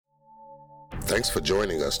Thanks for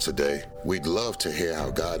joining us today. We'd love to hear how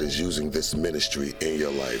God is using this ministry in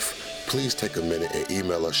your life. Please take a minute and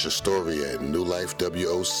email us your story at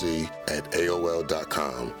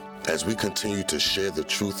newlifewoc@aol.com. As we continue to share the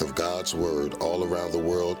truth of God's word all around the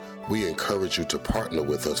world, we encourage you to partner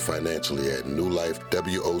with us financially at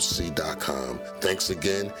newlifewoc.com. Thanks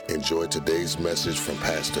again. Enjoy today's message from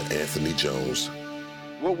Pastor Anthony Jones.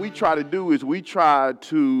 What we try to do is we try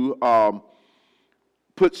to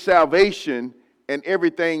put salvation and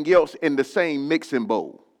everything else in the same mixing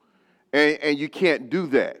bowl. And you can't do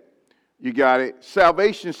that. You got it?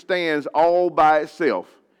 Salvation stands all by itself.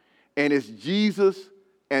 And it's Jesus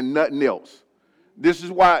and nothing else. This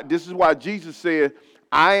is why Jesus said,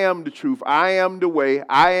 I am the truth, I am the way,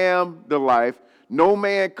 I am the life. No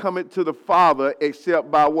man cometh to the Father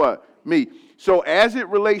except by what? Me. So as it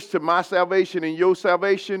relates to my salvation and your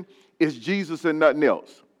salvation, it's Jesus and nothing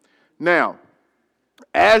else. Now,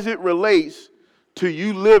 as it relates to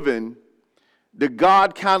you living the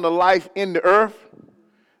God kind of life in the earth,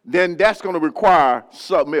 then that's going to require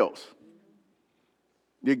something else.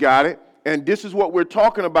 You got it? And this is what we're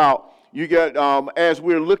talking about. You got, as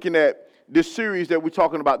we're looking at this series that we're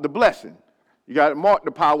talking about, the blessing. You got to mark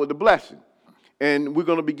the power of the blessing. And we're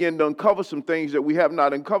going to begin to uncover some things that we have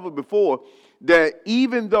not uncovered before, that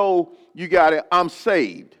even though, you got it, I'm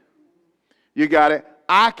saved, you got it,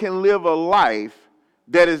 I can live a life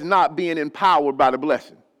that is not being empowered by the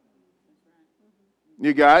blessing.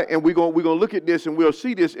 You got it? And we're going to look at this and we'll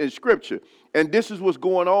see this in Scripture. And this is what's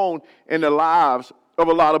going on in the lives of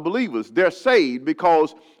a lot of believers. They're saved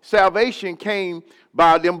because salvation came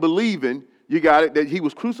by them believing, you got it, that he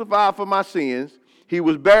was crucified for my sins, he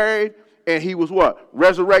was buried, and he was what?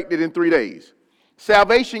 Resurrected in 3 days.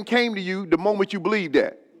 Salvation came to you the moment you believed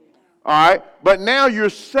that. All right? But now you're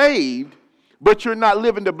saved, but you're not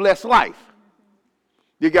living the blessed life.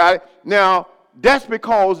 You got it? Now, that's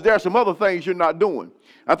because there are some other things you're not doing.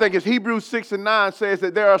 I think it's Hebrews 6:9 says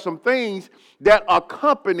that there are some things that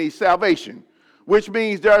accompany salvation, which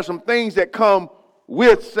means there are some things that come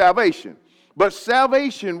with salvation. But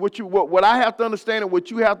salvation, what I have to understand and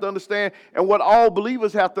what you have to understand and what all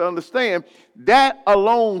believers have to understand, that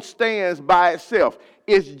alone stands by itself.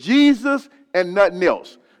 It's Jesus and nothing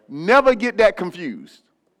else. Never get that confused.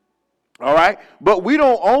 All right? But we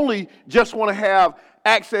don't only just want to have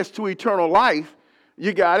access to eternal life.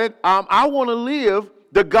 You got it? I want to live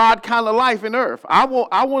the God kind of life in earth. I want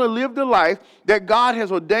to live the life that God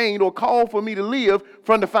has ordained or called for me to live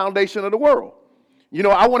from the foundation of the world. You know,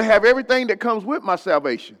 I want to have everything that comes with my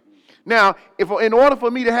salvation. Now, in order for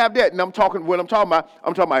me to have that, and I'm talking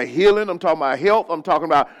about healing, I'm talking about health, I'm talking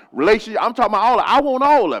about relationship, I'm talking about all of it. I want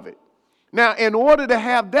all of it. Now, in order to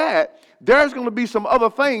have that, there's going to be some other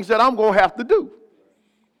things that I'm going to have to do.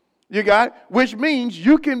 You got it? Which means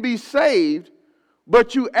you can be saved,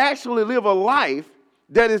 but you actually live a life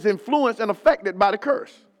that is influenced and affected by the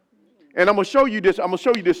curse. And I'm going to show you this. I'm going to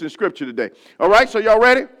show you this in Scripture today. All right, so y'all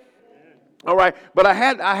ready? All right, but I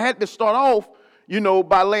had to start off,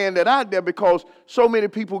 by laying that out there because so many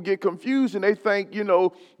people get confused and they think,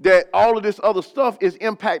 that all of this other stuff is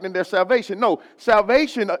impacting their salvation. No,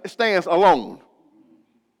 salvation stands alone.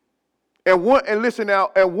 And listen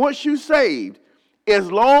now, and once you're saved,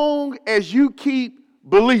 as long as you keep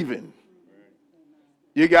believing,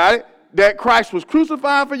 you got it, that Christ was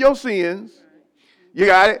crucified for your sins, you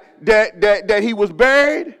got it, that he was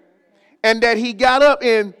buried, and that he got up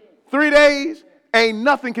in 3 days, ain't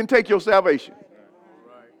nothing can take your salvation.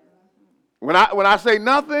 When I say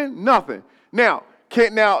nothing, nothing. Now,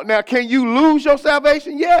 can you lose your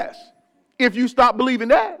salvation? Yes, if you stop believing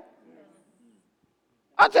that.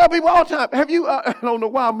 I tell people all the time, I don't know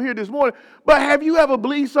why I'm here this morning, but have you ever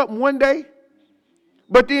believed something one day,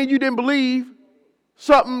 but then you didn't believe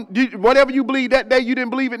something, whatever you believed that day, you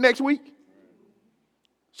didn't believe it next week?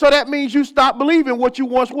 So that means you stopped believing what you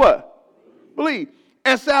once what? Believe.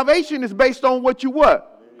 And salvation is based on what you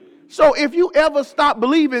what? So if you ever stop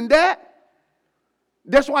believing that,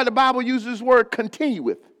 that's why the Bible uses this word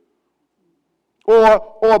continueth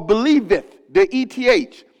or believeth, the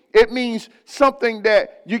ETH. It means something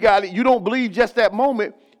that you got it. You don't believe just that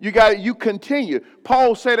moment. You got it. You continue.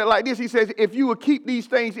 Paul said it like this. He says, if you will keep these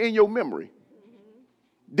things in your memory,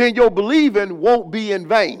 then your believing won't be in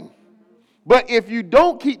vain. But if you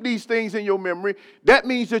don't keep these things in your memory, that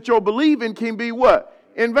means that your believing can be what?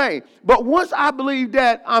 In vain. But once I believe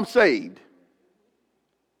that, I'm saved.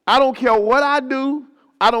 I don't care what I do.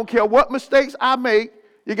 I don't care what mistakes I make.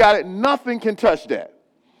 You got it. Nothing can touch that.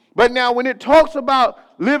 But now when it talks about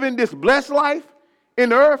living this blessed life in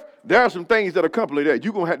the earth, there are some things that accompany that.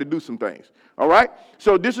 You're going to have to do some things. All right?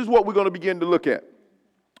 So this is what we're going to begin to look at.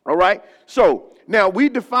 All right. So now we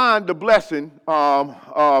defined the blessing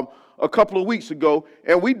a couple of weeks ago,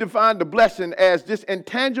 and we defined the blessing as this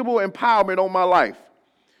intangible empowerment on my life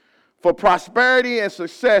for prosperity and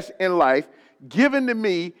success in life given to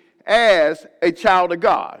me as a child of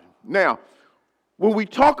God. Now, when we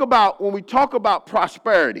talk about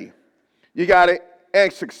prosperity, you got it,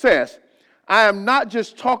 and success, I am not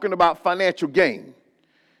just talking about financial gain.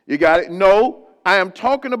 You got it? No, I am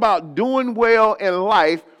talking about doing well in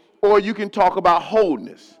life, or you can talk about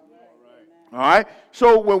wholeness. All right.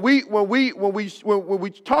 So when we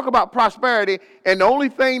talk about prosperity, and the only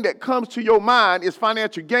thing that comes to your mind is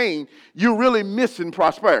financial gain, you're really missing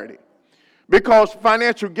prosperity, because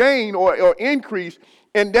financial gain or increase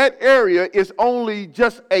in that area is only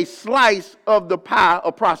just a slice of the pie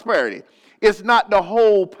of prosperity. It's not the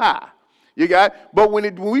whole pie. You got it? But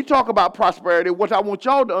when we talk about prosperity, what I want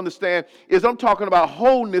y'all to understand is I'm talking about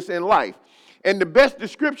wholeness in life. And the best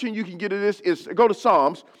description you can get of this is go to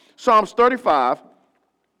Psalms 35.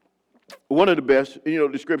 One of the best,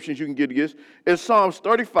 descriptions you can get of this is Psalms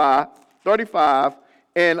 35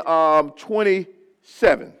 and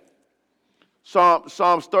 27.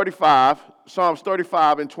 Psalms 35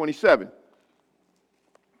 and 27.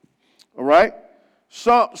 All right?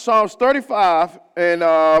 Psalms 35 and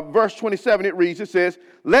verse 27, it reads, it says,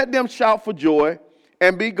 "Let them shout for joy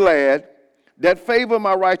and be glad that favor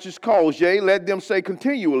my righteous cause. Yea, let them say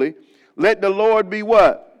continually, let the Lord be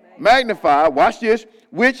what? Magnified." Watch this.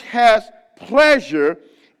 "Which has pleasure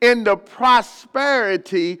in the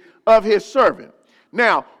prosperity of his servant."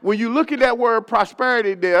 Now, when you look at that word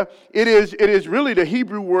prosperity there, it is really the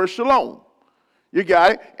Hebrew word shalom. You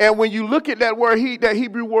got it? And when you look at that word, that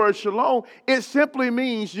Hebrew word shalom, it simply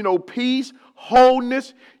means, peace,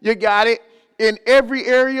 wholeness. You got it? In every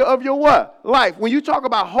area of your what? Life. When you talk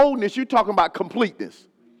about wholeness, you're talking about completeness.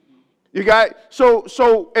 You got it?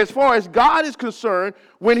 So as far as God is concerned,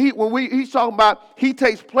 he's talking about he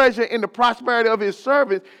takes pleasure in the prosperity of his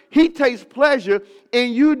servants, he takes pleasure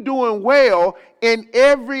in you doing well in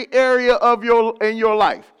every area of your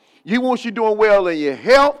life. He wants you doing well in your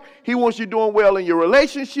health. He wants you doing well in your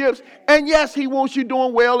relationships. And yes, he wants you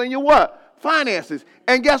doing well in your what? Finances.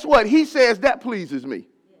 And guess what? He says that pleases me.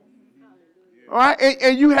 All right?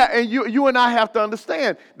 And you and I have to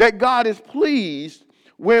understand that God is pleased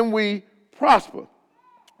when we prosper.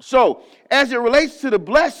 So, as it relates to the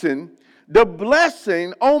blessing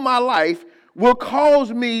on my life will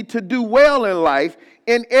cause me to do well in life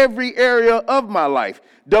in every area of my life.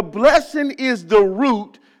 The blessing is the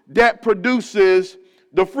root that produces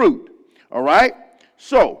the fruit. All right?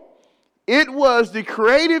 So, it was the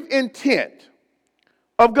creative intent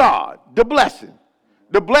of God, the blessing.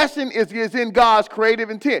 The blessing is in God's creative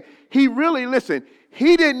intent. He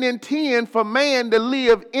didn't intend for man to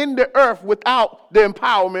live in the earth without the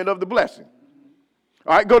empowerment of the blessing.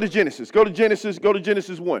 All right, go to Genesis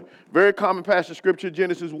 1. Very common passage of scripture,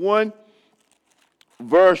 Genesis 1,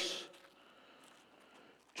 verse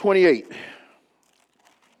 28.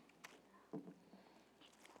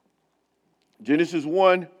 Genesis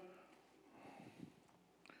 1,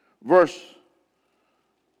 verse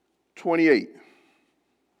 28.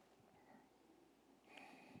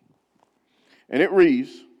 And it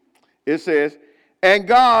reads, it says, "And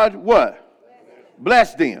God," what?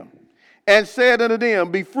 "Blessed them, and said unto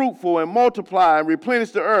them, Be fruitful and multiply and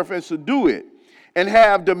replenish the earth and subdue it, and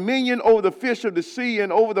have dominion over the fish of the sea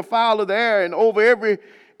and over the fowl of the air and over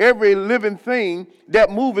every living thing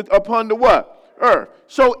that moveth upon the what? Earth."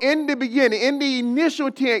 So in the beginning, in the initial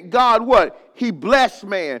intent, God what? He blessed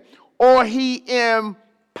man, or he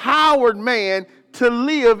empowered man to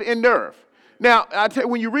live in the earth. Now, I tell you,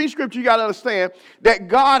 when you read scripture, you got to understand that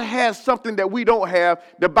God has something that we don't have.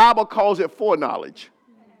 The Bible calls it foreknowledge.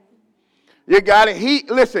 You got it?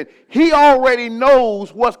 He already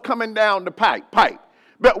knows what's coming down the pipe.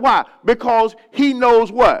 But why? Because he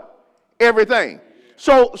knows what? Everything.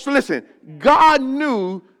 So listen, God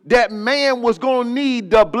knew that man was going to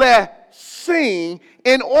need the blessing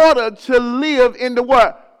in order to live in the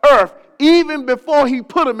what? Earth, even before he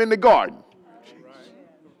put him in the garden.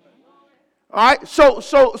 All right, so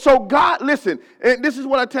God, listen, and this is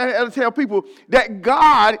what I tell people, that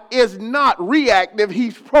God is not reactive,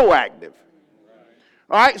 he's proactive.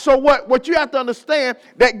 All right, so what you have to understand,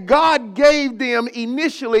 that God gave them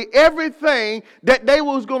initially everything that they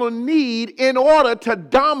was going to need in order to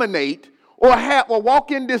dominate or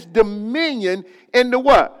walk in this dominion in the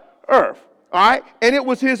what? Earth. All right, and it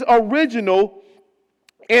was his original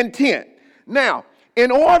intent. Now,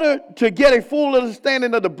 in order to get a full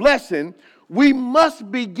understanding of the blessing, we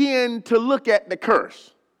must begin to look at the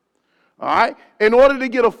curse. All right? In order to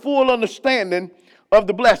get a full understanding of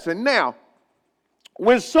the blessing. Now,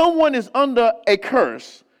 when someone is under a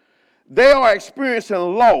curse, they are experiencing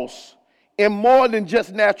loss in more than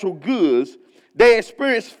just natural goods. They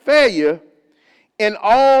experience failure in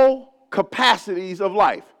all capacities of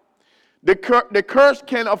life. The curse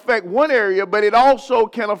can affect one area, but it also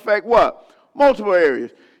can affect what? Multiple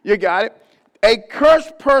areas. You got it? A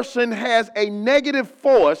cursed person has a negative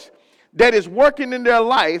force that is working in their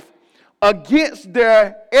life against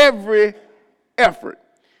their every effort.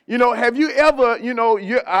 You know, have you ever, you know,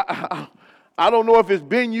 I don't know if it's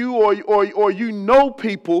been you or you know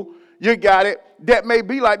people, you got it, that may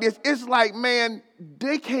be like this. It's like, man,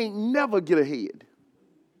 they can't never get ahead.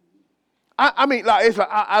 I mean, like, it's like,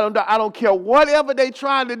 I don't care whatever they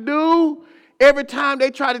try to do. Every time they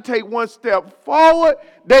try to take one step forward,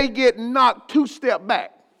 they get knocked 2 steps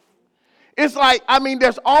back. It's like, I mean,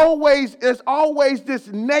 there's always this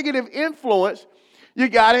negative influence, you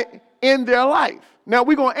got it, in their life. Now,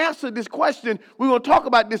 we're going to answer this question. We're going to talk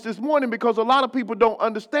about this morning because a lot of people don't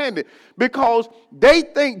understand it. Because they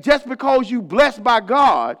think just because you blessed by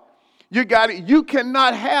God, you got it, you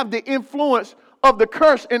cannot have the influence of the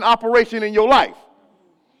curse in operation in your life.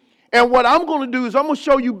 And what I'm going to do is I'm going to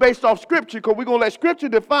show you based off Scripture, because we're going to let Scripture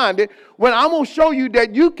define it. When I'm going to show you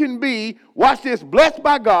that you can be, watch this, blessed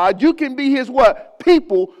by God. You can be his what?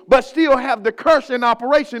 People, but still have the curse in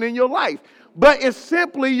operation in your life. But it's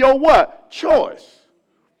simply your what? Choice.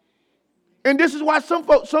 And this is why some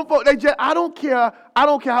folks, they just, I don't care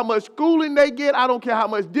how much schooling they get. I don't care how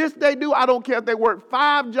much this they do. I don't care if they work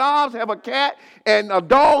 5 jobs, have a cat and a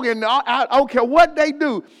dog, and I don't care what they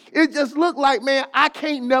do. It just look like, man, I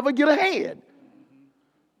can't never get ahead.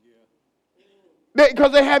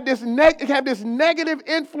 Because they have this negative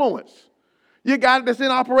influence. You got it, that's in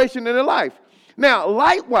operation in their life. Now,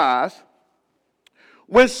 likewise,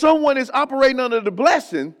 when someone is operating under the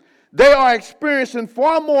blessing, they are experiencing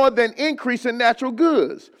far more than increase in natural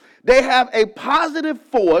goods. They have a positive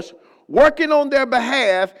force working on their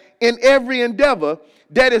behalf in every endeavor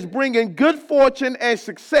that is bringing good fortune and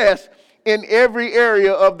success in every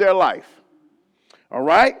area of their life. All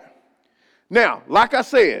right? Now, like I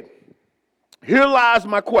said, here lies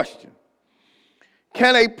my question.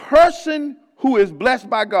 Can a person who is blessed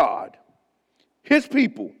by God, his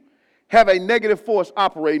people, have a negative force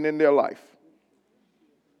operating in their life?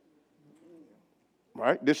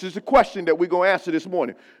 Right? This is the question that we're going to answer this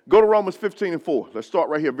morning. Go to Romans 15:4. Let's start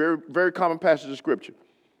right here. Very, very common passage of Scripture.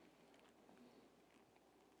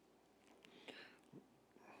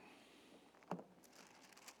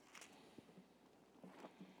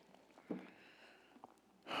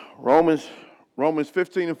 Romans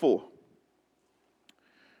 15:4. All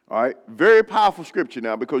right. Very powerful scripture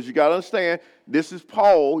now, because you got to understand, this is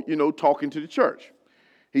Paul, talking to the church.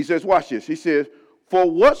 He says, watch this. He says, for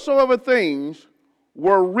whatsoever things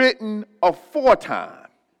were written aforetime,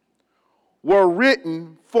 were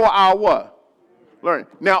written for our what? Learning.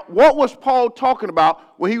 Now, what was Paul talking about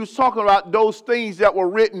when he was talking about those things that were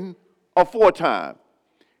written aforetime?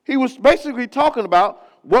 He was basically talking about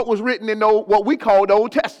what was written in what we call the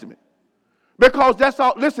Old Testament. Because that's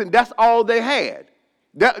all, listen, that's all they had.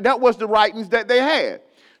 That was the writings that they had.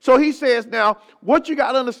 So he says, now, what you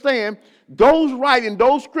got to understand, those writings,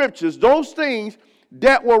 those scriptures, those things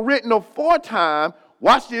that were written aforetime,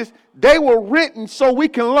 watch this, they were written so we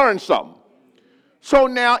can learn something. So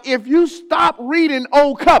now, if you stop reading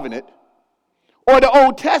Old Covenant or the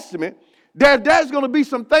Old Testament, there's going to be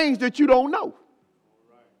some things that you don't know.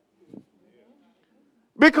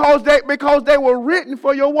 Because they were written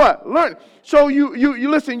for your what? Learn. So you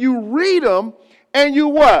listen, you read them and you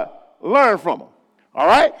what? Learn from them. All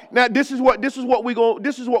right? Now this is what we're going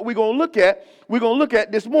to look at. We're going to look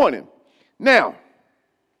at this morning. Now,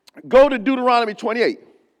 go to Deuteronomy 28.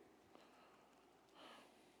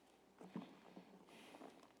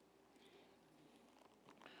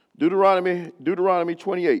 Deuteronomy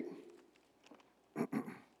 28.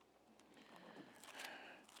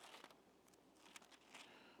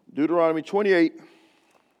 Deuteronomy 28.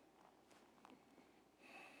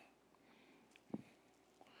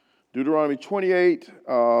 Deuteronomy 28.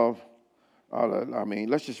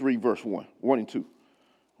 Let's just read verse 1 and 2.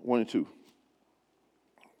 1 and 2.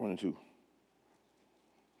 1 and 2.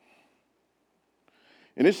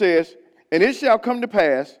 And it says, and it shall come to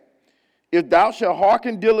pass, if thou shalt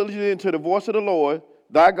hearken diligently to the voice of the Lord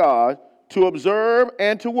thy God, to observe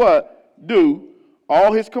and to what? Do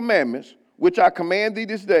all his commandments, which I command thee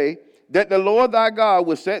this day, that the Lord thy God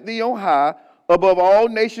will set thee on high above all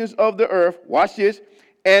nations of the earth. Watch this.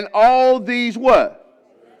 And all these what?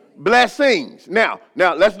 Blessings. Now,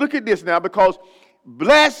 let's look at this now, because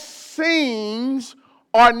blessings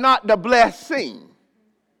are not the blessing.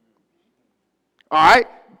 All right?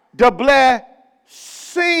 The blessings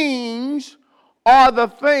are the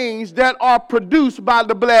things that are produced by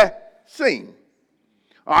the blessing.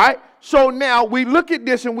 All right? So now we look at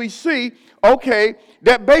this and we see, okay,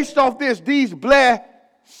 that based off this, these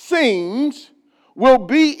blessings will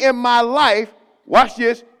be in my life, watch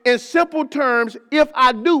this, in simple terms, if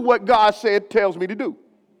I do what God tells me to do.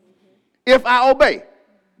 If I obey.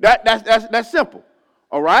 That's simple.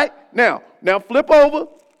 All right? Now flip over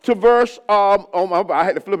to verse, I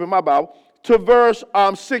had to flip in my Bible, to verse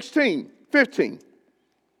 15.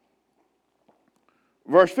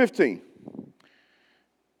 Verse 15.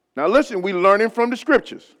 Now listen, we're learning from the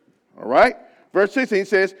scriptures. All right? Verse 16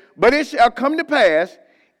 says, but it shall come to pass,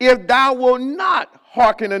 if thou wilt not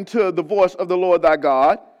hearken unto the voice of the Lord thy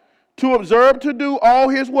God, to observe to do all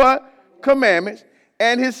his what? Commandments,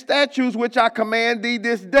 and his statutes which I command thee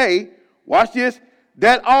this day, watch this,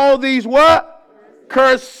 that all these what?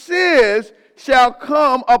 Curses shall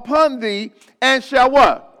come upon thee, and shall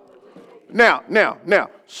what? Now.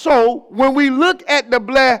 So when we look at the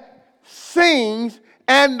blessings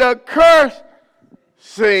and the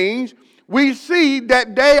cursings, we see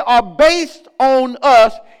that they are based on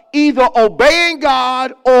us either obeying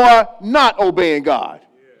God or not obeying God.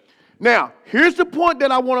 Now, here's the point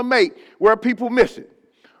that I want to make where people miss it.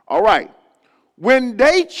 All right. When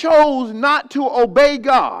they chose not to obey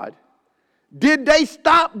God, did they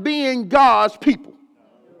stop being God's people?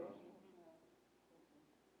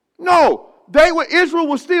 No. Israel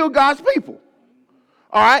was still God's people.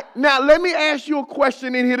 All right. Now, let me ask you a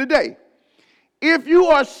question in here today. If you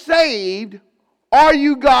are saved, are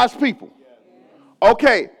you God's people?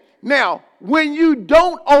 Okay. Now, when you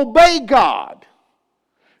don't obey God,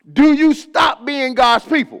 do you stop being God's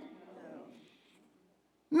people?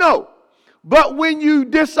 No. But when you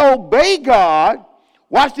disobey God,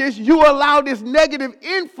 watch this, you allow this negative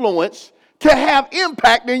influence to have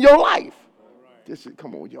impact in your life.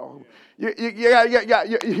 Come on, y'all.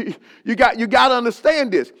 You got to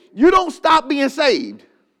understand this. You don't stop being saved.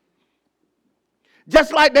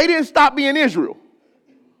 Just like they didn't stop being Israel.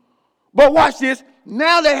 But watch this.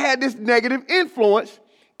 Now they had this negative influence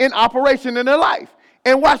in operation in their life.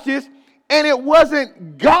 And watch this. And it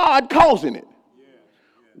wasn't God causing it.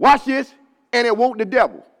 Watch this. And it wasn't the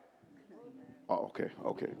devil. Oh,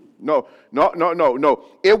 okay. No.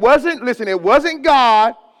 It wasn't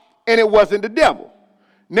God and it wasn't the devil.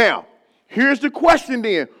 Now, here's the question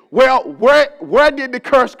then. Well, where did the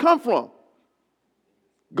curse come from?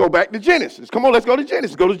 Go back to Genesis. Come on, let's go to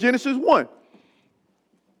Genesis. Go to Genesis 1.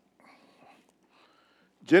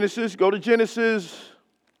 Go to Genesis.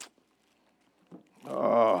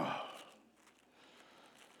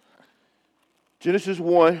 Genesis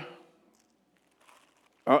 1.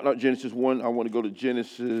 Not Genesis 1. I want to go to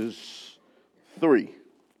Genesis 3.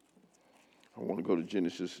 I want to go to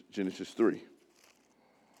Genesis 3.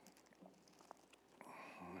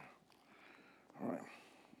 All right.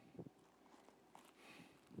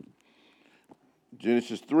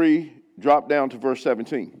 Genesis 3, drop down to verse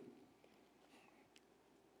 17.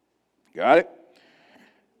 Got it?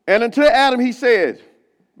 And unto Adam he said,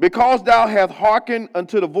 because thou hast hearkened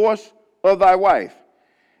unto the voice of thy wife,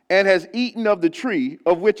 and hast eaten of the tree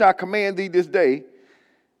of which I command thee this day,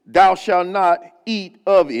 thou shalt not eat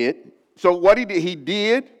of it. So what he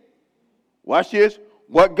did, watch this,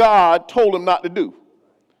 what God told him not to do.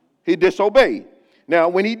 He disobeyed. Now,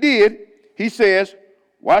 when he did, he says,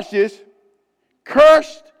 watch this,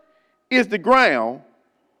 cursed is the ground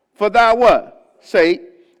for thy what? Sake,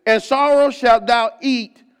 and sorrow shalt thou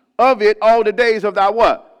eat of it all the days of thy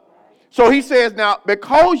what? So he says, now,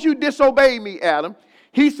 because you disobey me, Adam,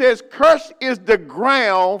 he says, cursed is the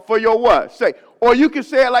ground for your what? Sake. Or you can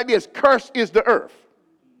say it like this, cursed is the earth.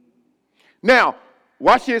 Now,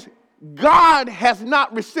 watch this. God has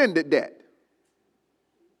not rescinded that.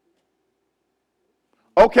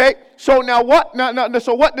 Okay, so now what?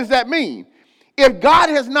 So what does that mean? If God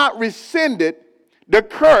has not rescinded the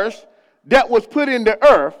curse that was put in the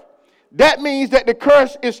earth, that means that the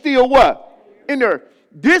curse is still what? In the earth.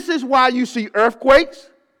 This is why you see earthquakes.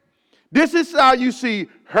 This is how you see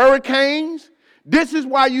hurricanes. This is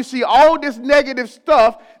why you see all this negative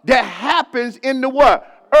stuff that happens in the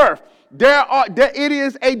what? Earth. It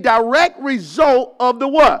is a direct result of the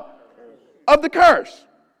what? Of the curse.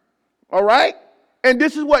 All right? And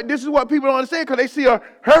this is what people don't understand, because they see a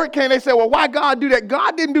hurricane, they say, well, why God do that?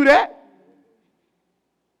 God didn't do that.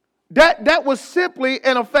 That was simply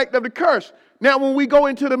an effect of the curse. Now, when we go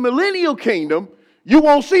into the millennial kingdom, you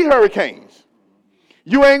won't see hurricanes.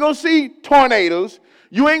 You ain't going to see tornadoes.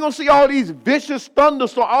 You ain't going to see all these vicious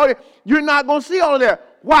thunderstorms. You're not going to see all of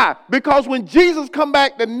that. Why? Because when Jesus come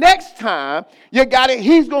back the next time, you got it,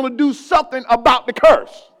 he's going to do something about the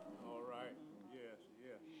curse. All right. Yes,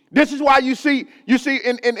 yes. This is why you see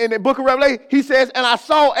in the book of Revelation, he says, and I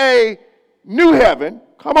saw a new heaven,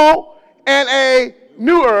 come on, and a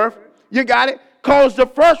new earth. You got it? Because the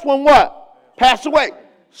first one what? Passed away.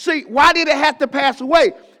 See, why did it have to pass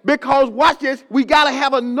away? Because, watch this, we got to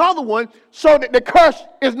have another one so that the curse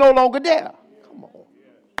is no longer there. Come on.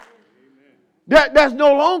 There's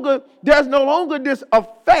no longer this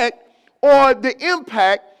effect or the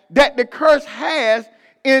impact that the curse has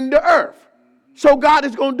in the earth. So God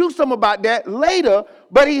is going to do something about that later,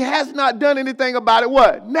 but he has not done anything about it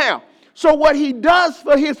what? Now. So what he does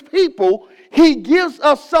for his people, he gives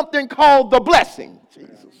us something called the blessing.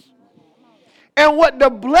 Jesus. And what the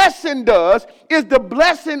blessing does is the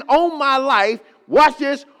blessing on my life, watch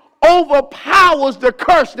this, overpowers the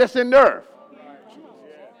curse that's in the earth.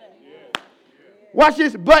 Watch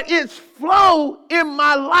this, but its flow in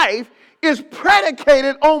my life is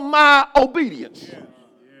predicated on my obedience.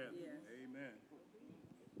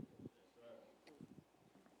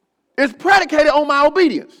 It's predicated on my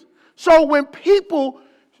obedience. So when people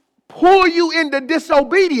pull you into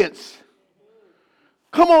disobedience,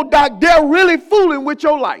 come on, Doc, they're really fooling with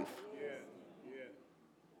your life.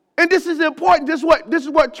 And this is important. This is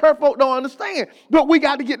what church folk don't understand. But we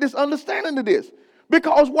got to get this understanding of this.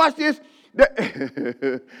 Because watch this.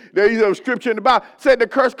 There is a scripture in the Bible said the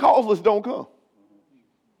curse causeless don't come.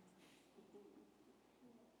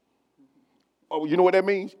 Oh, you know what that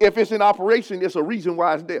means? If it's in operation, there's a reason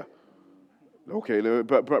why it's there. Okay,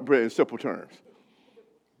 but in simple terms.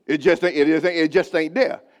 It just ain't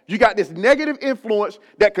there. You got this negative influence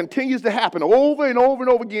that continues to happen over and over and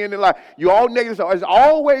over again in life. You're all negative. So it's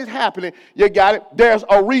always happening. You got it. There's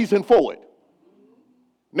a reason for it.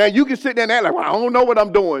 Now, you can sit there and act like, well, I don't know what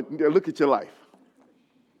I'm doing. Look at your life.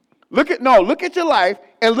 Look at your life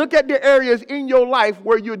and look at the areas in your life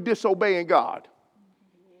where you're disobeying God.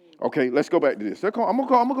 Okay, let's go back to this. I'm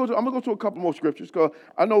gonna go to a couple more scriptures because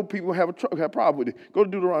I know people have a problem with it. Go to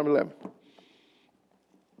Deuteronomy 11.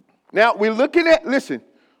 Now, we're looking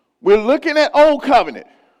at Old Covenant.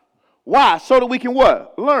 Why? So that we can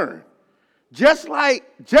what? Learn. Just like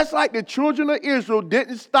the children of Israel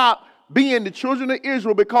didn't stop being the children of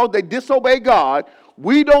Israel because they disobey God,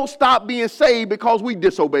 we don't stop being saved because we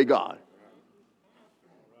disobey God.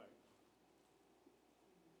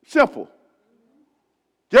 Simple.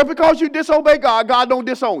 Just because you disobey God, God don't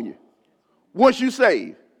disown you once you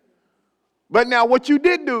saved. But now what you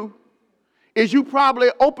did do is you probably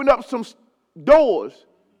opened up some doors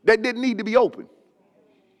that didn't need to be opened.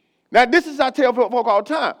 Now this is I tell folk all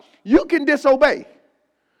the time. You can disobey.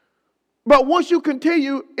 But once you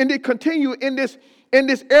continue in this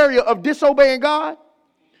area of disobeying God,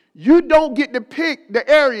 you don't get to pick the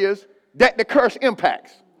areas that the curse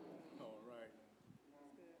impacts.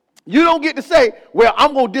 You don't get to say, well,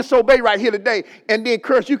 I'm going to disobey right here today, and then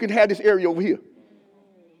curse, you can have this area over here.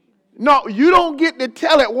 No, you don't get to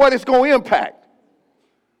tell it what it's going to impact.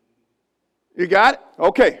 You got it?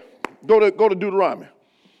 Okay. Go to Deuteronomy.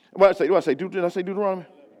 What did I say? Did I say Deuteronomy?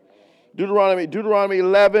 Deuteronomy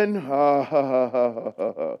 11,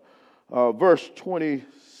 verse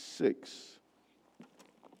 26.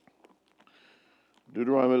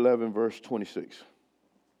 Deuteronomy 11, verse 26.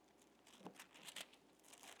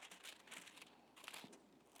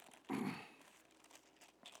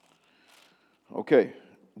 Okay,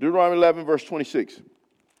 Deuteronomy 11, verse 26.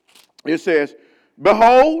 It says,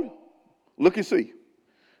 behold, look and see.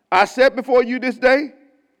 I set before you this day,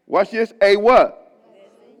 watch this, a what?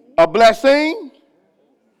 A blessing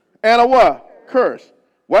and a what? Curse.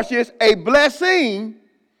 Watch this, a blessing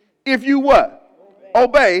if you what?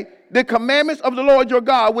 Obey the commandments of the Lord your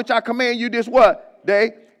God, which I command you this what?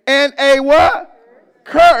 Day. And a what?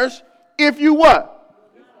 Curse if you what?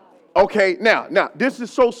 Okay, now, this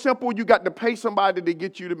is so simple, you got to pay somebody to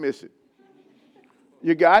get you to miss it.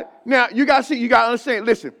 You got it? Now, you got to see, you got to understand,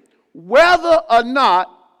 listen, whether or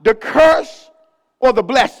not the curse or the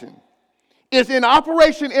blessing is in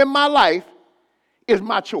operation in my life is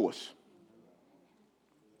my choice.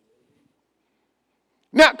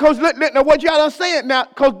 Now, because what you got to understand now,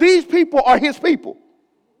 because these people are his people.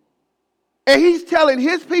 And he's telling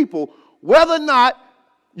his people whether or not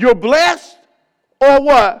you're blessed or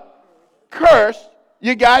what? Curse,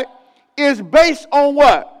 you got it, is based on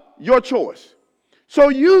what? Your choice. So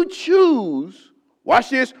you choose,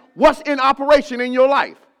 watch this, what's in operation in your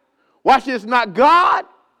life. Watch this, not God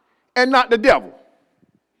and not the devil.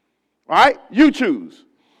 All right? You choose.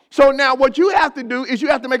 So now what you have to do is you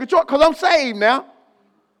have to make a choice, because I'm saved now.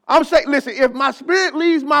 I'm saying, listen, if my spirit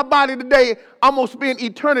leaves my body today, I'm going to spend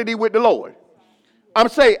eternity with the Lord. I'm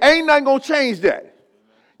saying, ain't nothing going to change that.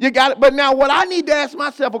 You got it? But now what I need to ask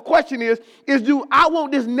myself a question is do I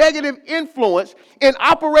want this negative influence in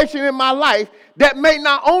operation in my life that may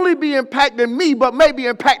not only be impacting me, but may be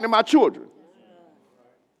impacting my children?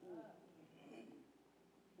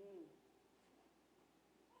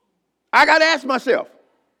 I got to ask myself.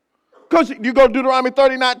 Because you go to Deuteronomy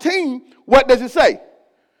 30:19, what does it say?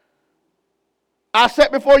 I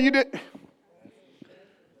set before you to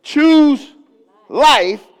choose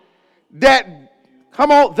life that,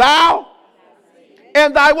 come on, thou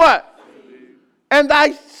and thy what? And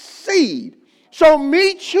thy seed. So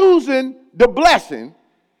me choosing the blessing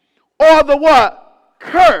or the what?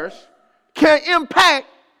 Curse can impact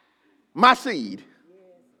my seed.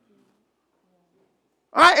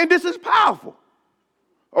 All right, and this is powerful.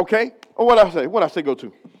 Okay? Or what I say? What I say go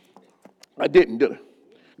to? I didn't, did I?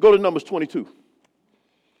 Go to Numbers 22.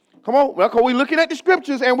 Come on. Because we're looking at the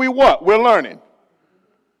scriptures and we what? We're learning.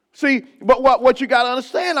 See, but what you got to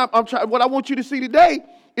understand, what I want you to see today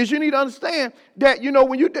is you need to understand that, you know,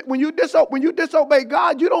 when you disobey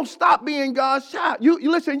God, you don't stop being God's child.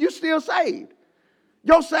 You listen, you're still saved.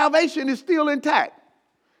 Your salvation is still intact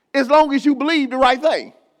as long as you believe the right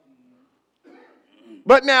thing.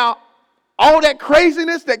 But now, all that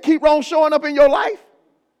craziness that keep on showing up in your life,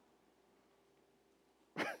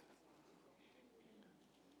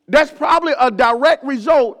 that's probably a direct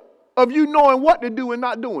result of you knowing what to do and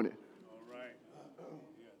not doing it.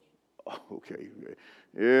 All right. Okay.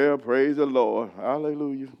 Yeah, praise the Lord.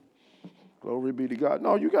 Hallelujah. Glory be to God.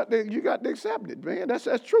 No, you got to accept it, man. That's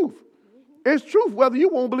truth. It's truth whether you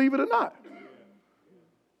won't believe it or not.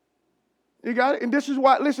 You got it? And this is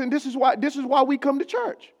why, listen, this is why we come to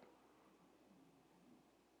church.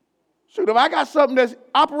 So if I got something that's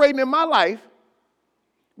operating in my life,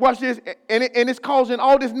 watch this, and it's causing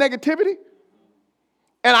all this negativity,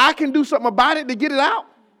 and I can do something about it to get it out,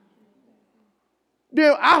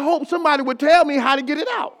 then I hope somebody would tell me how to get it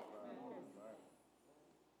out.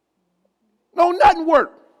 No, nothing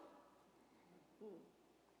worked.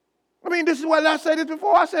 I mean, this is why I said this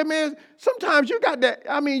before. I said, man, sometimes you got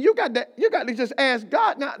to just ask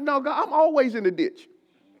God. Now, no, God, I'm always in the ditch.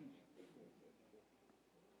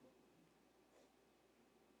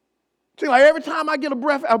 See, like every time I get a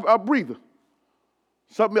breather,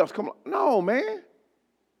 something else come on. No, man.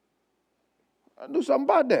 I do something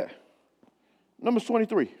about that. Numbers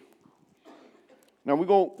 23. Now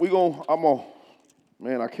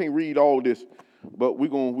man, I can't read all this, but we're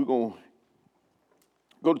going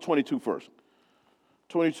go to 22 first.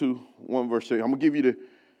 22, 1 verse 6. I'm going to give you the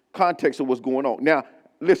context of what's going on. Now,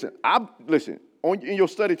 listen, in your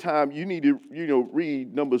study time, you need to,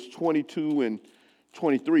 read Numbers 22 and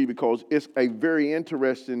 23 because it's a very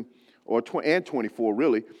interesting, and 24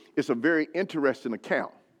 really, it's a very interesting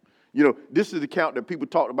account. You know, this is the account that people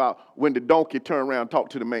talked about when the donkey turned around and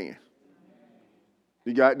talked to the man.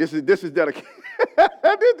 You got this is that account.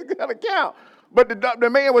 This is that account. But the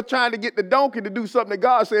man was trying to get the donkey to do something that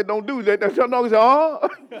God said don't do. The donkey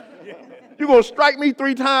said, you going to strike me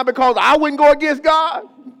 3 times because I wouldn't go against God?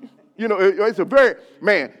 You know, it's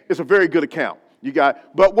a very good account. You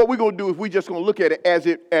got, but what we're going to do is we're just going to look at it as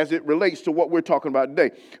it relates to what we're talking about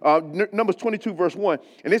today. Numbers 22, verse 1.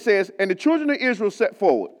 And it says, and the children of Israel set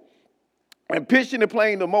forward and pitched in the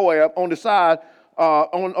plain of Moab on the side,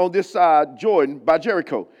 on this side Jordan by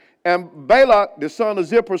Jericho. And Balak, the son of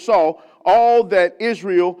Zippor, saw all that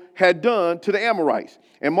Israel had done to the Amorites.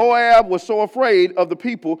 And Moab was so afraid of the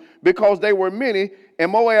people because they were many,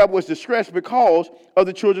 and Moab was distressed because of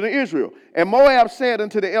the children of Israel. And Moab said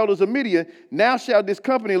unto the elders of Midian, now shall this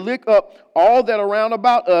company lick up all that are round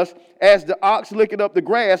about us, as the ox licketh up the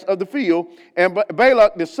grass of the field. And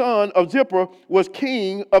Balak, the son of Zippor, was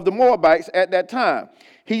king of the Moabites at that time.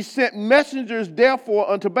 He sent messengers therefore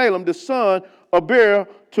unto Balaam, the son of Beor,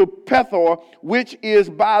 to Pethor, which is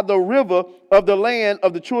by the river of the land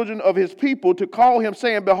of the children of his people, to call him,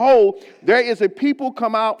 saying, behold, there is a people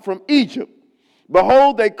come out from Egypt.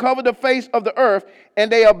 Behold, they cover the face of the earth, and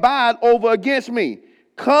they abide over against me.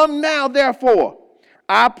 Come now, therefore,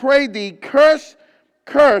 I pray thee, curse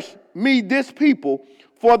me this people,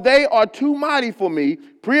 for they are too mighty for me.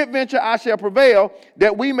 Peradventure I shall prevail,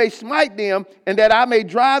 that we may smite them, and that I may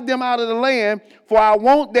drive them out of the land. For I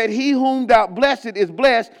want that he whom thou blessed is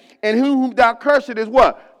blessed, and he whom thou cursed is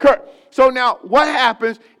what? Cursed. So now what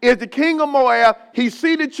happens is the king of Moab, he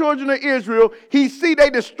see the children of Israel, he see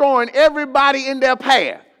they destroying everybody in their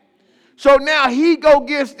path. So now he go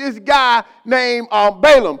gets this guy named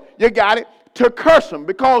Balaam, you got it, to curse him,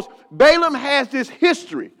 because Balaam has this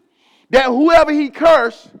history. that whoever he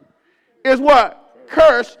cursed is what?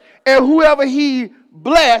 Cursed. And whoever he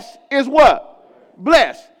blessed is what?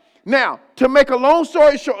 Blessed. Now, to make a long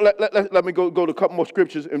story short, let me go to a couple more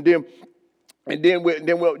scriptures, and then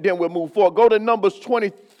we'll move forward. Go to Numbers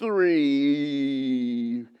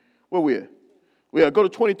 23. Where we at? Go to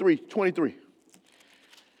 23.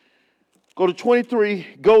 Go to 23.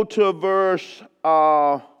 Go to verse.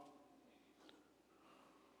 All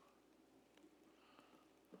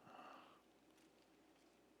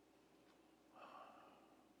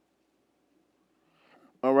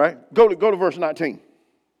right. Go to verse 19.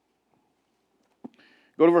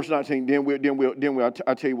 Go to verse 19.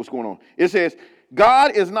 I'll tell you what's going on. It says,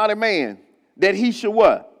 God is not a man that he should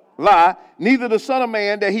what? Lie. Neither the son of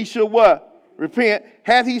man that he should what? Repent.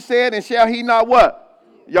 Hath he said, and shall he not what?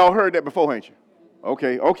 Y'all heard that before, ain't you?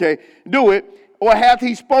 Okay. Do it. Or hath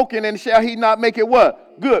he spoken, and shall he not make it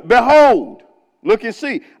what? Good. Behold, look and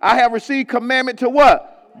see. I have received commandment to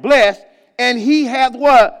what? Bless. And he hath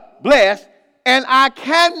what? Blessed. And I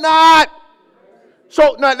cannot.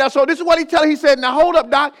 So this is what he tells. He said, now hold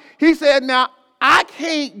up, Doc. He said, now I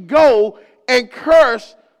can't go and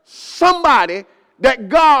curse somebody that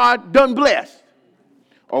God done blessed.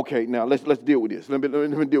 Okay, now let's deal with this. Let me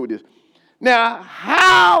deal with this. Now,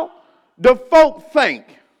 how do folk think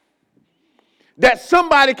that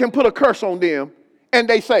somebody can put a curse on them and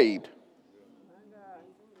they saved?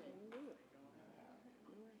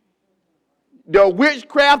 The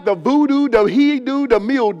witchcraft, the voodoo, the he-do, the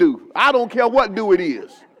mildew. I don't care what do it is.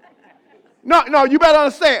 No, you better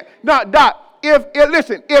understand. No, Doc, if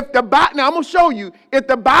the Bible, now I'm going to show you, if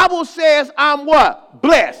the Bible says I'm what?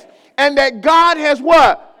 Blessed. And that God has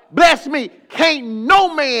what? Blessed me. Can't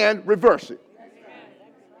no man reverse it.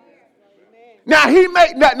 Now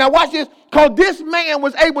now watch this, because this man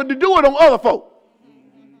was able to do it on other folk.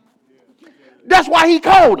 That's why he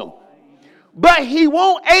called them. But he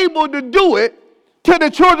won't able to do it to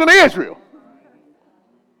the children of Israel.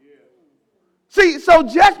 See, so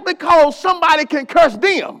just because somebody can curse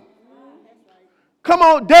them, come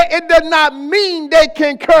on, it does not mean they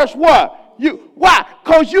can curse what? You. Why?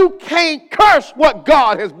 Because you can't curse what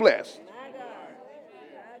God has blessed.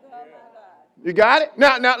 You got it?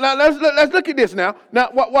 Now let's look at this now. Now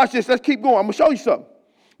watch this. Let's keep going. I'm gonna show you something.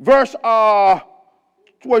 Verse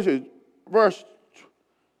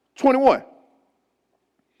 21.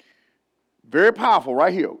 Very powerful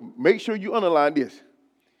right here. Make sure you underline this.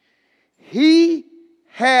 He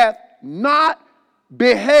hath not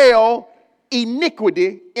beheld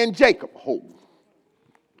iniquity in Jacob. Ho.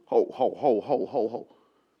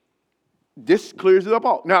 This clears it up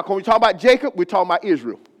all. Now, when we talk about Jacob, we're talking about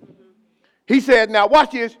Israel. He said, now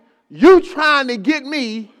watch this. You trying to get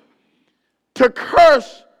me to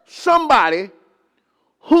curse somebody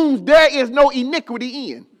whom there is no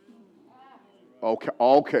iniquity in. Okay.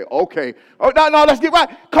 Oh, no, let's get right.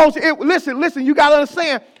 Because listen, you got to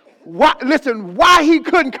understand why he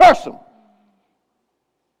couldn't curse him.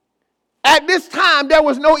 At this time, there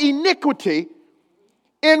was no iniquity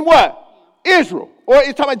in what? Israel. Or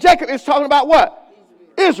it's talking about Jacob, it's talking about what?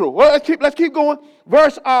 Israel. Well, let's keep going.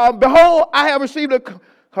 Verse, behold, I have received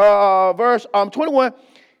verse 21.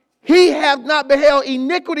 He hath not beheld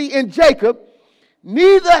iniquity in Jacob,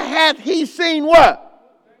 neither hath he seen what?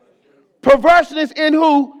 Perverseness in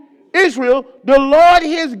who? Israel. The Lord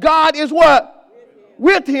his God is what?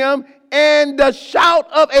 With him. And the shout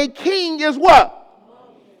of a king is what?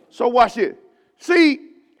 So watch it.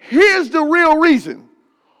 See, here's the real reason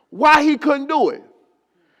why he couldn't do it.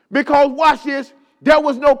 Because watch this. There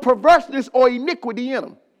was no perverseness or iniquity in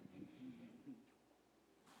him.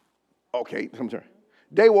 Okay, I'm sorry.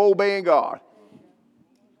 They were obeying God.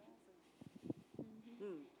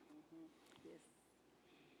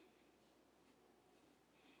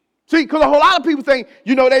 See, because a whole lot of people think,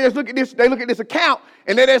 they just look at this account,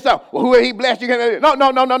 and they say, well, who he blessed you?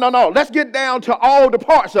 No. Let's get down to all the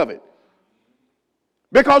parts of it.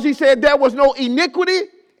 Because he said there was no iniquity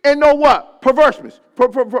and no what? Perverseness.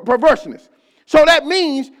 Perverseness. So that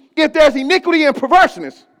means if there's iniquity and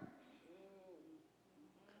perverseness,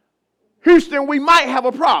 Houston, we might have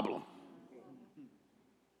a problem.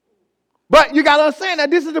 But you got to understand that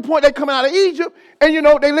this is the point they're coming out of Egypt, and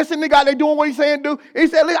they listen to God, they doing what he's saying do. He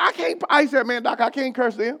said, I said, man, Doc, I can't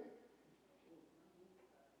curse them.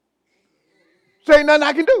 So ain't nothing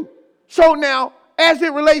I can do. So now, as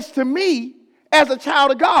it relates to me, as a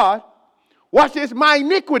child of God, watch this, my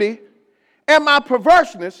iniquity and my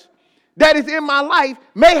perverseness that is in my life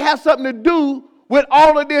may have something to do with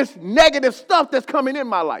all of this negative stuff that's coming in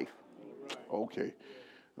my life. Okay.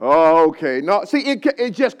 No, see,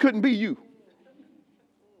 it just couldn't be you.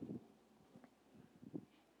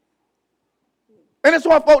 And that's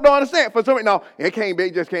what folk don't understand. For some reason, no, it can't be,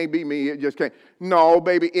 it just can't be me. It just can't. No,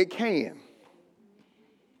 baby, it can.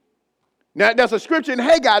 Now, there's a scripture in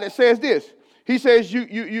Haggai that says this. He says,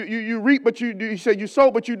 you reap, but he said, you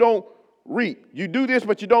sow, but you don't reap. You do this,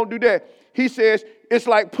 but you don't do that. He says, it's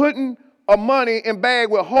like putting a money in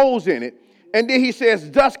bag with holes in it. And then he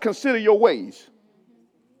says, thus consider your ways.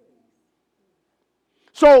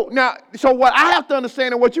 So what I have to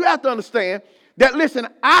understand and what you have to understand, that listen,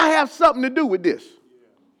 I have something to do with this.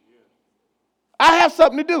 I have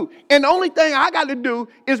something to do. And the only thing I got to do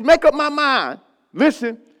is make up my mind.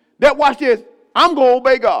 Listen, that watch this, I'm going to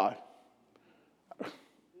obey God.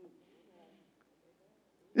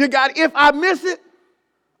 You got it. If I miss it,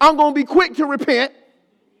 I'm going to be quick to repent.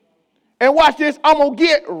 And watch this, I'm going to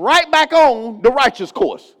get right back on the righteous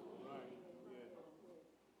course.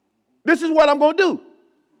 This is what I'm going to do.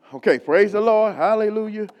 Okay, praise the Lord.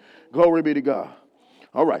 Hallelujah. Glory be to God.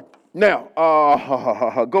 All right. Now,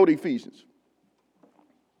 go to Ephesians.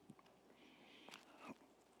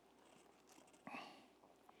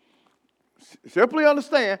 Simply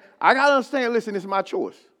understand, I got to understand, listen, it's my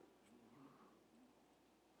choice.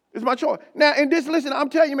 It's my choice. Now, and this, listen, I'm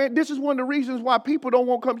telling you, man, this is one of the reasons why people don't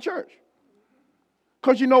want to come to church.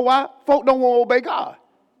 Because you know why? Folk don't want to obey God.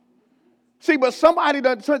 See, but somebody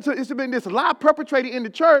done, it's been this lie perpetrated in the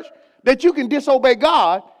church that you can disobey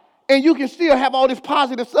God and you can still have all this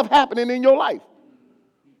positive stuff happening in your life.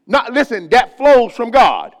 Not, listen, that flows from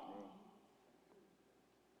God.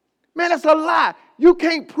 Man, that's a lie. You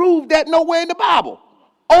can't prove that nowhere in the Bible,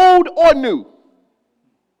 old or new.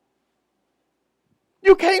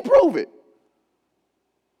 You can't prove it.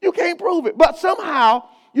 You can't prove it. But somehow,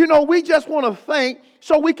 you know, we just want to think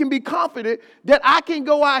so we can be confident that I can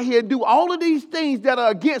go out here and do all of these things that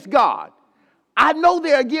are against God. I know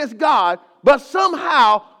they're against God, but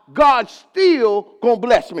somehow God's still going to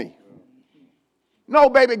bless me. No,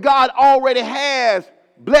 baby, God already has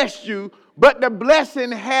blessed you, but the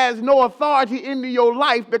blessing has no authority into your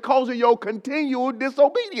life because of your continual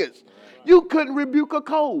disobedience. You couldn't rebuke a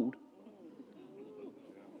cold.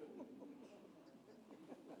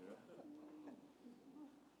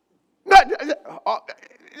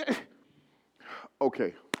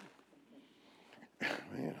 Okay.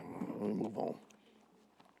 Man, let me move on.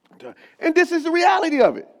 And this is the reality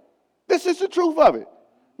of it. This is the truth of it.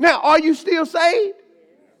 Now, are you still saved?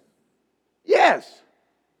 Yes.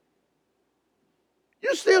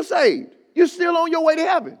 You're still saved. You're still on your way to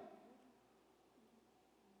heaven.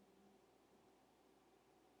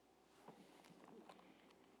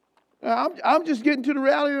 I'm just getting to the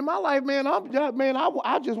reality of my life, man.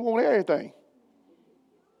 I just want everything.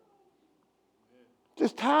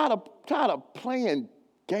 Just tired of playing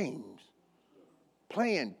games,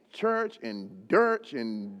 playing church and dirt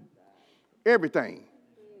and everything.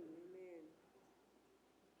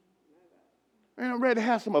 Man, I'm ready to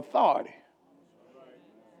have some authority.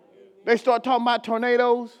 They start talking about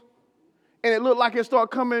tornadoes, and it looked like it started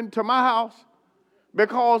coming to my house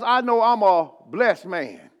because I know I'm a blessed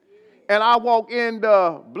man. And I walk in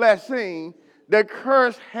the blessing, the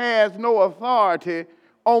curse has no authority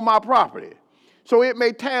on my property. So it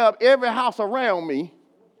may tear up every house around me.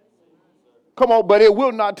 Come on, but it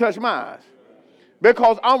will not touch mine.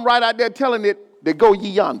 Because I'm right out there telling it to go ye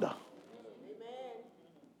yonder. Amen.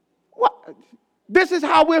 What? This is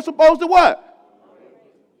how we're supposed to what?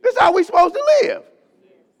 This is how we're supposed to live.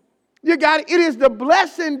 You got it. It is the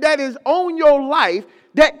blessing that is on your life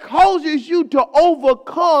that causes you to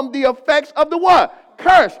overcome the effects of the what?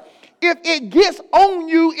 Curse. If it gets on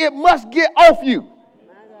you, it must get off you.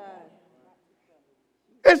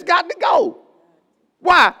 It's got to go.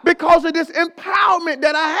 Why? Because of this empowerment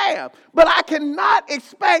that I have. But I cannot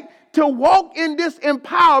expect to walk in this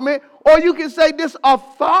empowerment, or you can say this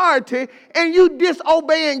authority, and you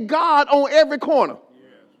disobeying God on every corner.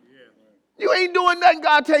 You ain't doing nothing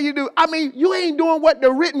God tell you to do. I mean, you ain't doing what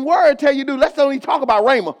the written word tell you to do. Let's only talk about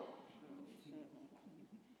Rhema.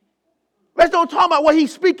 Let's don't talk about what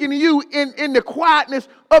he's speaking to you in the quietness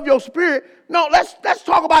of your spirit. No, let's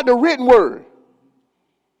talk about the written word.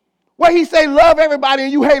 Where he say love everybody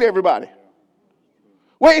and you hate everybody.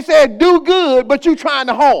 Where he said do good but you trying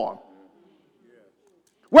to harm.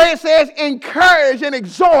 Where it says encourage and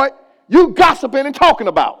exhort, you gossiping and talking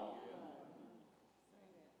about.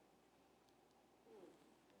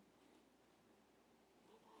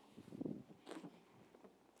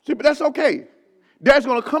 See, but that's okay. There's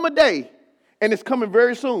going to come a day, and it's coming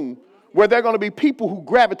very soon, where there are going to be people who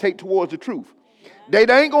gravitate towards the truth. They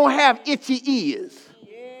ain't going to have itchy ears.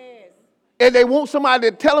 Yes. And they want somebody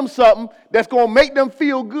to tell them something that's going to make them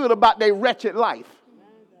feel good about their wretched life.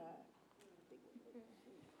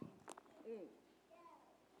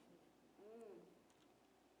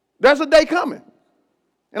 There's a day coming.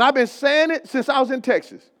 And I've been saying it since I was in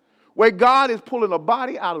Texas, where God is pulling a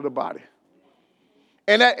body out of the body.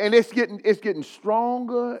 And it's getting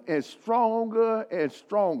stronger and stronger and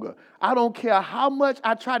stronger. I don't care how much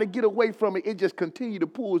I try to get away from it, it just continues to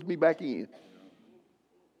pull me back in.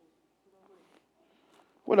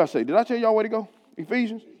 What did I say? Did I tell y'all where to go?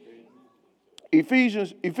 Ephesians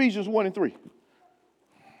 1 and 3.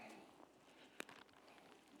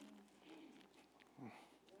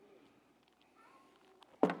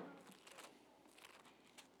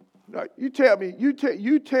 Now, you tell me,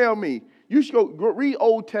 you should go read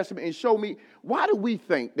Old Testament and show me, why do we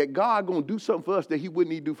think that God going to do something for us that he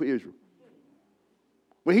wouldn't even do for Israel?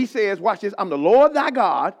 When he says, watch this, I'm the Lord thy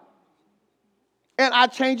God, and I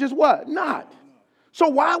change his what? Not. So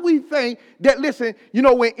why we think that, listen,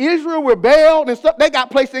 when Israel rebelled and stuff, they got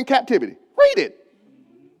placed in captivity. Read it.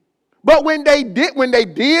 But when they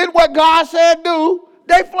did what God said do,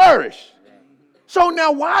 they flourished. So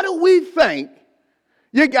now why do we think,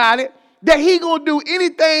 you got it, that he going to do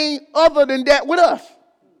anything other than that with us?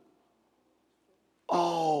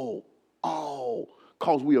 Oh,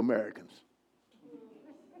 because we Americans.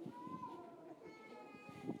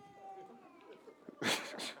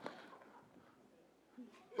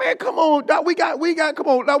 Man, come on, dog, we got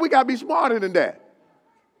to be smarter than that.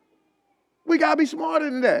 We got to be smarter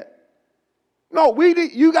than that. No,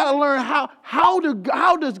 you got to learn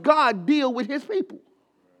how does God deal with his people?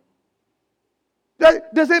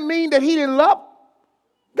 Does it mean that he didn't love them?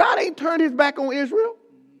 God ain't turned his back on Israel.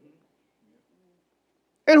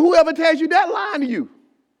 And whoever tells you that, lying to you.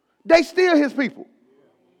 They still his people.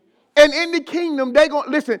 And in the kingdom, they're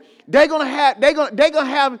gonna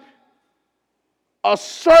have a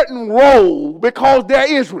certain role because they're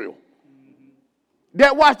Israel.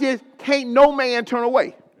 That, watch this, can't no man turn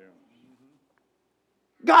away.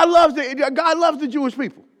 God loves the Jewish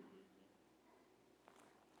people.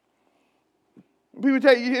 People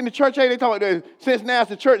tell you in the church, they talk about that. Since now it's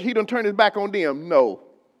the church, he done turned his back on them. No,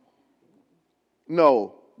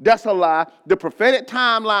 that's a lie. The prophetic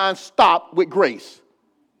timeline stopped with grace.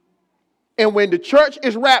 And when the church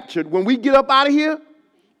is raptured, when we get up out of here,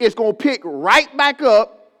 it's going to pick right back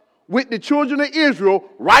up with the children of Israel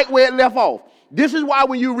right where it left off. This is why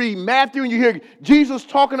when you read Matthew and you hear Jesus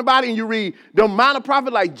talking about it and you read the minor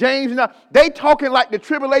prophet like James, they talking like the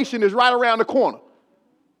tribulation is right around the corner.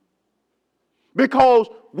 Because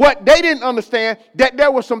what they didn't understand, that there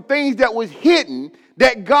were some things that was hidden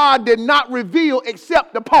that God did not reveal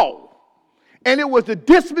except to Paul. And it was the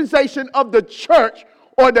dispensation of the church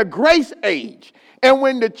or the grace age. And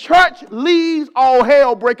when the church leaves, all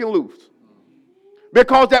hell breaking loose.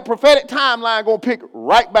 Because that prophetic timeline going to pick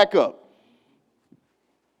right back up.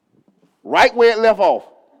 Right where it left off.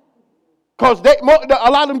 Because a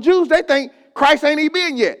lot of them Jews, they think Christ ain't even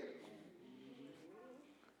been yet.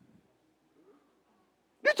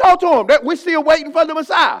 You talk to them that we're still waiting for the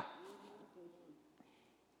Messiah.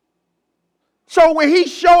 So when he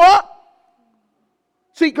show up,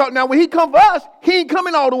 see, now when he come for us, he ain't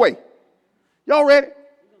coming all the way. Y'all ready?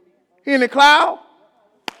 He in the cloud.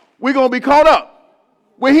 We're going to be caught up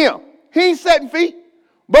with him. He ain't setting feet.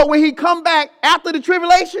 But when he come back after the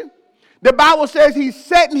tribulation, the Bible says he's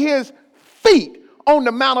setting his feet on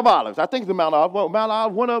the Mount of Olives. I think it's the Mount of Olives. Mount of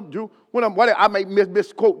Olives, one of them, whatever. I may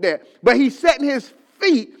misquote that. But he's setting his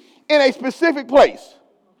feet in a specific place.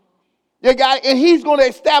 You got it? And he's going to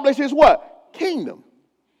establish his what? Kingdom.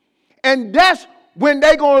 And that's when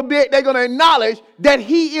they're going to acknowledge that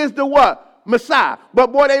he is the what? Messiah.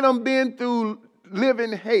 But boy, they done been through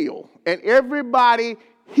living hell. And everybody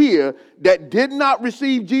here that did not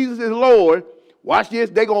receive Jesus as Lord, watch this,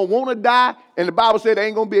 they're going to want to die, and the Bible said they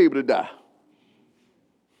ain't going to be able to die.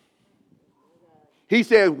 He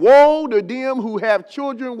says, woe to them who have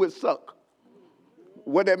children with suck.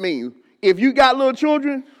 What that means? If you got little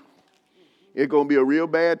children, it's going to be a real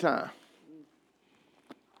bad time.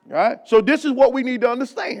 All right? So this is what we need to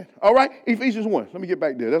understand. All right? Ephesians 1. Let me get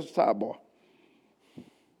back there. That's a sidebar.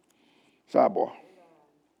 Sidebar.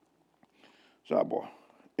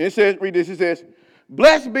 It says, read this. It says,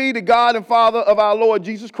 blessed be the God and Father of our Lord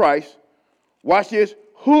Jesus Christ. Watch this.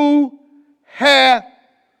 Who hath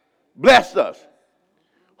blessed us.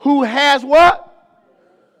 Who has what?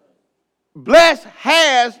 Blessed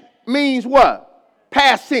has means what?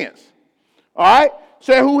 Past tense. All right?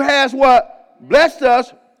 Say who has what? Blessed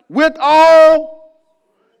us with all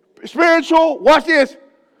spiritual, watch this,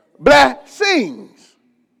 blessings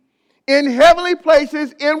in heavenly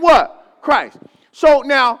places in what? Christ. So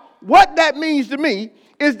now, what that means to me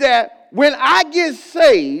is that when I get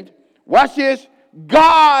saved, watch this,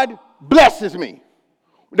 God blesses me.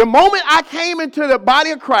 The moment I came into the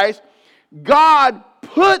body of Christ, God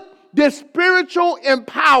put this spiritual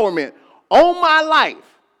empowerment on my life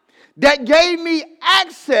that gave me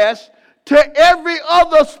access to every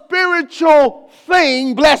other spiritual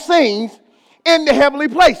thing, blessings, in the heavenly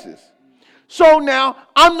places. So now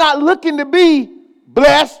I'm not looking to be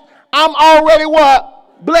blessed. I'm already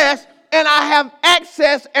what? Blessed. And I have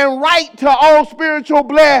access and right to all spiritual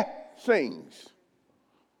blessings.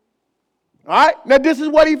 All right? Now this is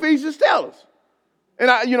what Ephesians tells us. And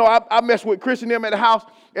I mess with Chris and them at the house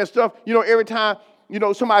and stuff. Every time,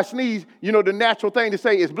 somebody sneeze, the natural thing to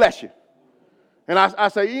say is bless you. And I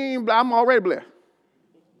say, I'm already blessed.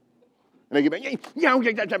 And they get back, I don't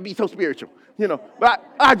get to be so spiritual. But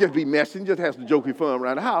I just be messing, just have some jokey fun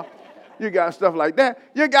around the house. You got stuff like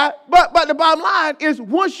that. But the bottom line is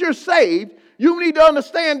once you're saved, you need to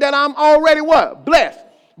understand that I'm already what? Blessed.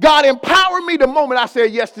 God empowered me the moment I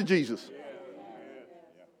said yes to Jesus.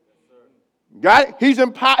 Got it? He's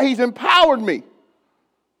empowered me.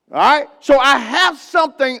 All right? So I have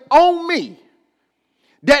something on me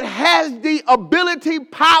that has the ability,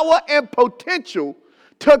 power, and potential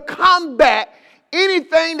to combat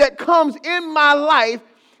anything that comes in my life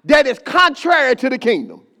that is contrary to the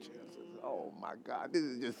kingdom. Oh my God, this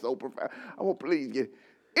is just so profound. I won't please get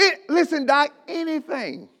it. Listen, Doc,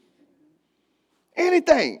 anything.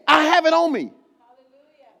 I have it on me.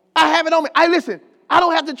 I have it on me. I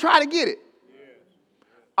don't have to try to get it.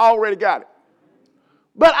 I already got it.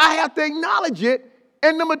 But I have to acknowledge it.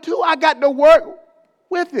 And number two, I got to work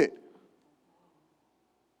with it.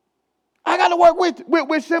 I got to work with it,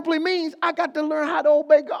 which simply means I got to learn how to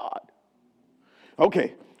obey God.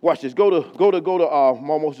 Okay, watch this. Go to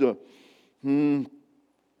almost I don't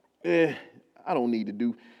need to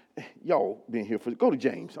do. Y'all been here for. Go to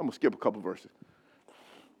James. I'm gonna skip a couple verses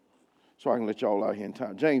so I can let y'all out here in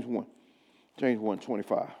time. James 1. James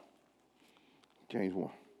 1:25. James 1.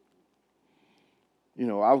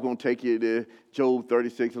 I was going to take you to Job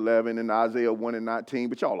 36:11 and Isaiah 1:19,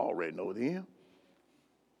 but y'all already know them.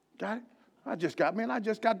 Got it? I just got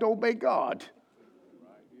to obey God.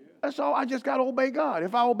 That's all. I just got to obey God.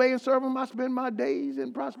 If I obey and serve him, I spend my days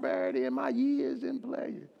in prosperity and my years in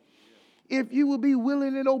pleasure. If you will be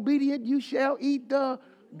willing and obedient, you shall eat the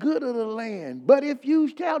good of the land. But if you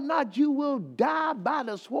shall not, you will die by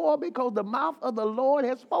the sword because the mouth of the Lord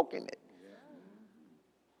has spoken it.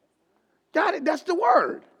 Got it? That's the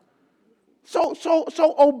word. So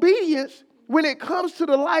obedience, when it comes to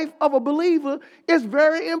the life of a believer, is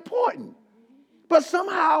very important. But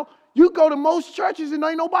somehow you go to most churches and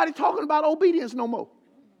ain't nobody talking about obedience no more.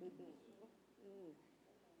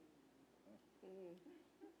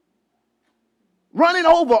 Running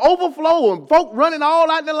over, overflowing, folk running all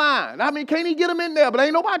out the line. I mean, can't he get them in there? But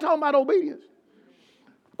ain't nobody talking about obedience.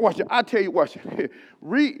 Watch it. I tell you, watch it.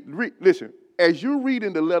 Listen. As you're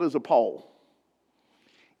reading the letters of Paul,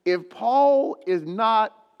 if Paul is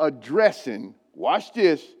not addressing, watch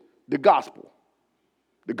this, the gospel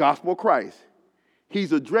of Christ,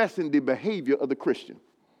 he's addressing the behavior of the Christian.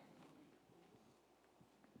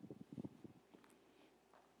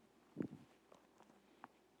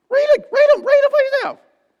 Read them for yourself.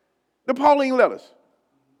 The Pauline letters.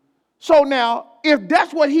 So now, if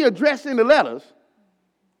that's what he addressed in the letters,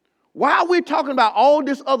 why are we talking about all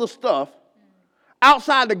this other stuff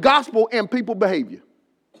outside the gospel and people behavior?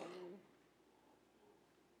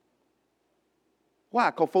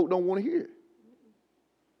 Why? Because folk don't want to hear it.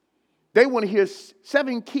 They want to hear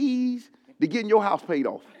 7 keys to getting your house paid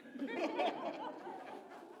off.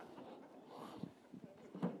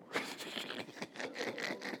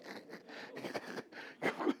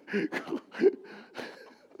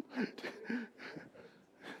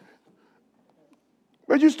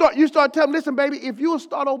 But you start telling them, listen, baby, if you will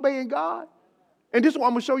start obeying God, and this is what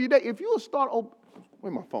I'm going to show you today. If you will start,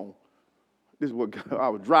 where's my phone? This is what I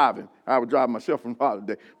was driving. I was driving myself from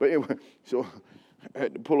holiday. But anyway, so I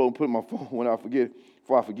had to pull over and put my phone before I forget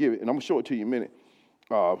it. And I'm going to show it to you in a minute.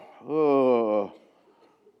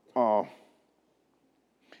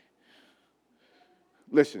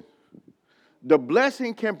 Listen, the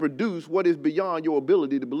blessing can produce what is beyond your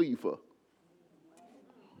ability to believe for.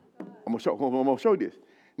 I'm going to show you this.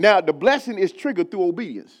 Now, the blessing is triggered through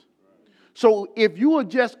obedience. So if you will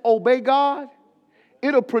just obey God,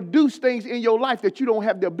 it'll produce things in your life that you don't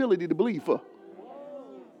have the ability to believe for.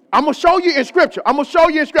 I'm going to show you in Scripture.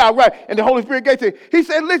 Right? And the Holy Spirit gave to you. He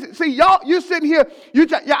said, listen, see, y'all, you're sitting here, you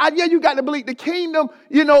got to believe the kingdom,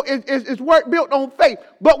 is work built on faith.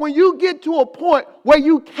 But when you get to a point where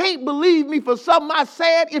you can't believe me for something I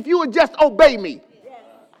said, if you would just obey me.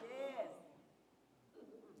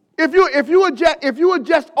 If you would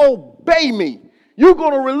just obey me, you're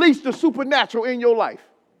going to release the supernatural in your life.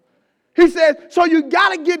 He says, so you got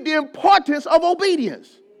to get the importance of obedience.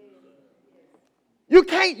 You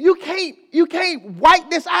can't wipe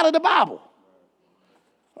this out of the Bible.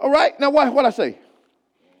 All right? Now, what I say?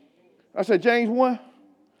 I said James 1. I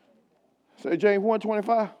said James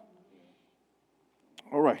 1:25.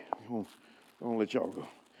 All right. I'm going to let y'all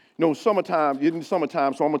go. Summertime, it's in the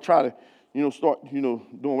summertime, so I'm going to try to, start, doing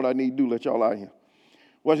what I need to do, let y'all out here.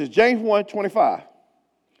 Well, it's James 1:25.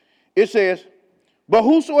 It says, but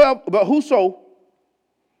whoso,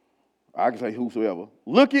 I can say whosoever,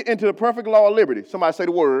 look into the perfect law of liberty. Somebody say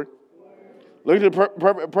the word. Look into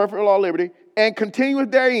the perfect law of liberty and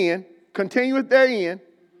continueth therein.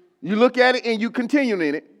 You look at it and you continue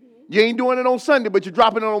in it. You ain't doing it on Sunday, but you're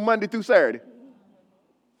dropping it on Monday through Saturday.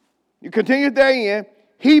 You continue therein.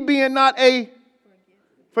 He being not a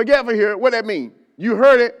forgetful here. What that mean? You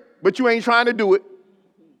heard it, but you ain't trying to do it.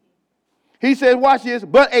 He says, watch this,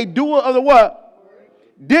 but a doer of the what?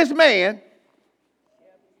 This man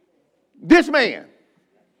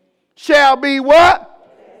shall be what?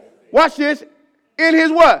 Watch this. In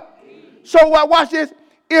his what? So watch this.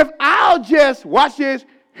 If I'll just, watch this,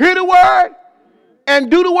 hear the word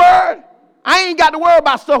and do the word, I ain't got to worry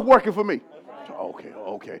about stuff working for me.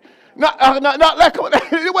 Okay.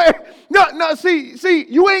 See,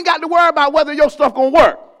 you ain't got to worry about whether your stuff going to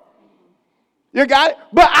work. You got it?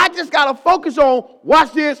 But I just got to focus on,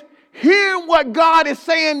 watch this, hearing what God is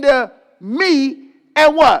saying to me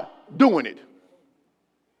and what? Doing it.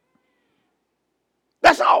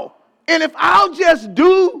 That's all. And if I'll just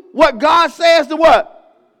do what God says to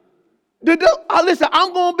what? To do. Listen,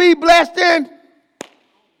 I'm going to be blessed in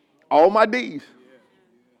all my D's.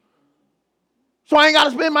 So I ain't got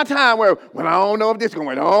to spend my time where, well, I don't know if this is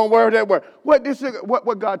going to work. I don't worry that word.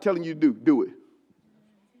 What God telling you to do it.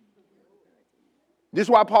 This is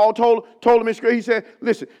why Paul told him in scripture. He said,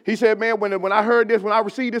 listen, he said, man, when I heard this, when I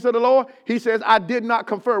received this of the Lord, he says, I did not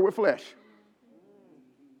confer with flesh.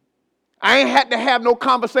 I ain't had to have no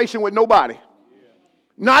conversation with nobody.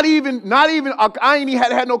 Not even, I ain't even had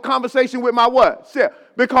to have no conversation with my what? Self.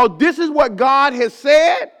 Because this is what God has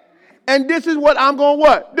said, and this is what I'm going to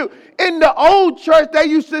what? Do. In the old church, they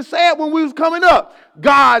used to say it when we was coming up.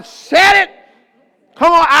 God said it.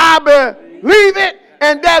 Come on, I believe it.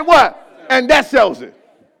 And that what? And that sells it.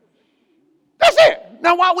 That's it.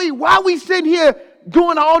 Now, why we sitting here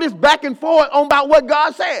doing all this back and forth on about what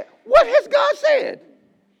God said? What has God said?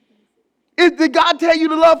 Did God tell you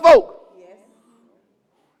to love folk?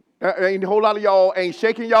 Yes. Ain't a whole lot of y'all ain't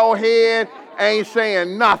shaking y'all head, ain't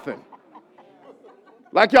saying nothing.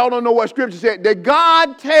 Like y'all don't know what scripture said. Did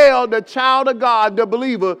God tell the child of God, the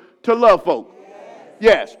believer, to love folk?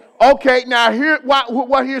 Yes. Okay, now here's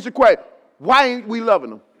the question. Why ain't we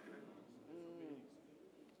loving them?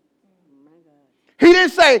 He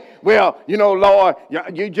didn't say, well, Lord,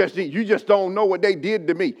 you just don't know what they did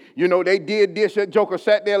to me. They did this. That joker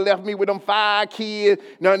sat there, left me with them 5 kids.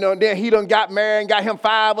 No, then he done got married and got him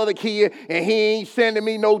 5 other kids, and he ain't sending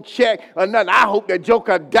me no check or nothing. I hope that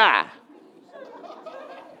joker die.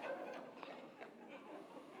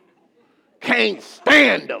 Can't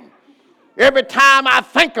stand them. Every time I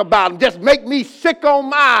think about them, just make me sick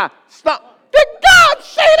on my stomach. Did God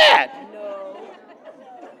say that?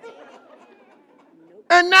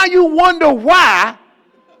 And now you wonder why.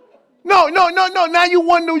 No. Now you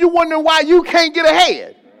wonder why you can't get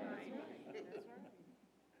ahead.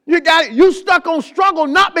 You got it. You stuck on struggle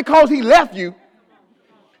not because he left you.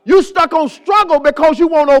 You stuck on struggle because you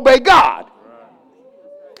won't obey God.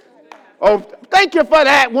 Oh, thank you for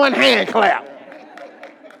that one hand clap.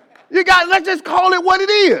 Let's just call it what it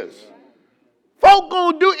is. Folk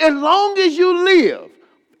gonna do, as long as you live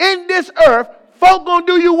in this earth, folk gonna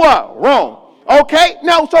do you what? Wrong. Okay,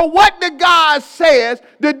 now, so what did God says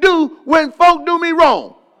to do when folk do me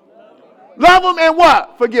wrong? Love them and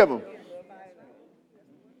what? Forgive them.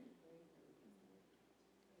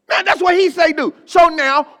 Now, that's what he say do. So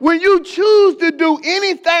now, when you choose to do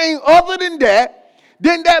anything other than that,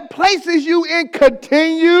 then that places you in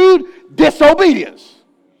continued disobedience.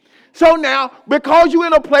 So now, because you're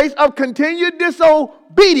in a place of continued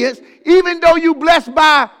disobedience, even though you're blessed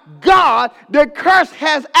by God, the curse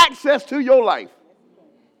has access to your life.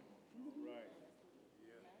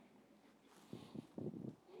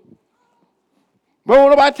 But when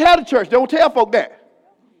nobody tell the church, don't tell folk that.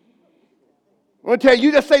 I'm going to tell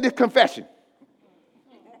you, just say this confession.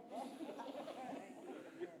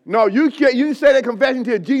 No, you can't say that confession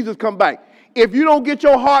until Jesus come back. If you don't get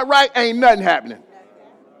your heart right, ain't nothing happening.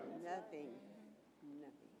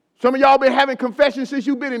 Some of y'all been having confessions since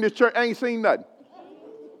you've been in this church, ain't seen nothing.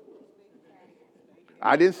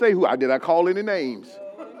 I didn't say who. Did I call any names?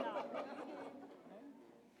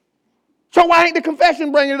 So why ain't the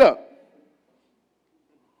confession bringing it up?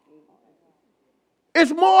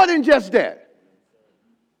 It's more than just that.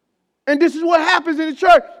 And this is what happens in the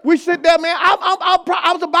church. We sit there, man.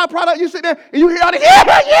 I was a byproduct. You sit there and you hear all this,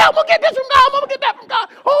 yeah, I'm going to get this from God. I'm going to get that from God.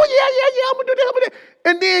 Oh, yeah, I'm going to do this, I'm going to do that.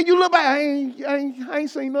 And then you look back, I ain't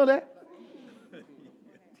seen none of that.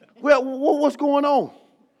 Well, what's going on?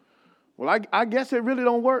 Well, I guess it really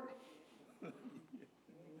don't work.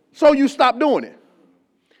 So you stop doing it.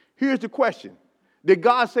 Here's the question. Did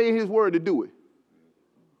God say in his word to do it?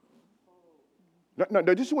 No,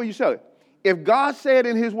 this is where you sell it. If God said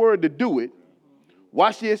in his word to do it,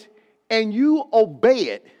 watch this, and you obey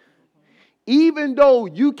it, even though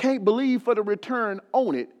you can't believe for the return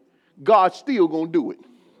on it, God's still going to do it.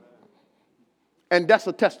 And that's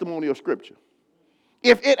a testimony of Scripture.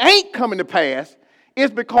 If it ain't coming to pass,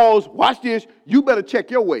 it's because, watch this, you better check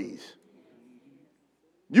your ways.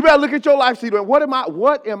 You better look at your life, see, what am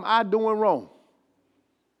I doing wrong?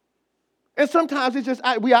 And sometimes it's just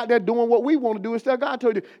we out there doing what we want to do instead of God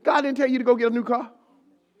told you. God didn't tell you to go get a new car.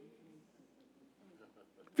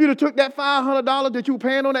 If you'd have took that $500 that you were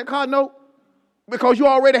paying on that car note because you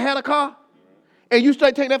already had a car, and you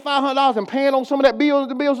start taking that $500 and paying on some of the bills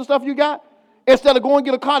and stuff you got, instead of going and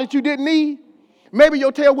get a car that you didn't need, maybe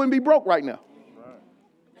your tail wouldn't be broke right now.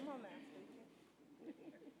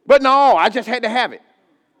 But no, I just had to have it.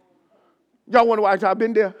 Y'all wonder why I've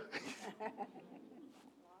been there?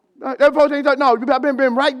 That folks ain't talking. No, I've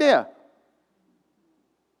been right there.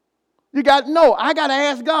 I got to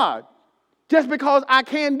ask God. Just because I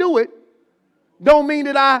can do it, don't mean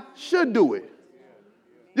that I should do it.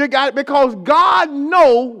 You got it? Because God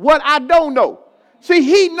know what I don't know. See,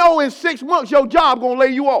 he know in 6 months your job going to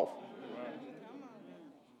lay you off.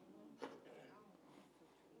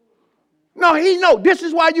 No, he know. This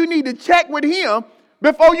is why you need to check with him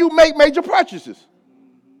before you make major purchases.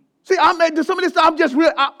 See, some of this stuff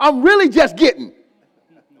I'm really just getting.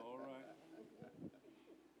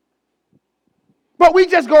 But we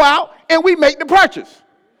just go out and we make the purchase.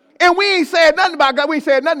 And we ain't said nothing about God. We ain't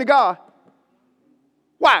said nothing to God.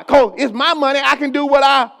 Why? Because it's my money. I can do what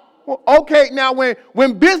I want. Okay, now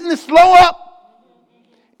when business slow up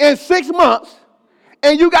in 6 months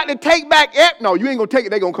and you got to take back, no, you ain't going to take it.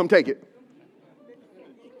 They're going to come take it.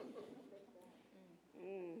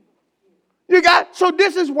 You got, so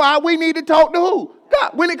this is why we need to talk to who?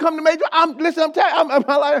 God. When it comes to major, I'm telling you, I'm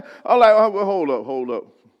like, hold up.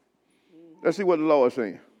 Let's see what the Lord is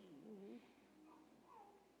saying.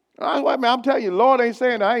 I'm telling you, the Lord ain't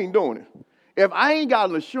saying that I ain't doing it. If I ain't got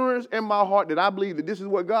an assurance in my heart that I believe that this is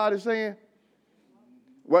what God is saying,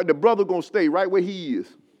 well, the brother going to stay right where he is.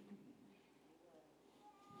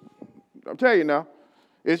 I'm telling you now,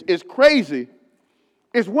 it's crazy.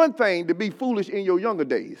 It's one thing to be foolish in your younger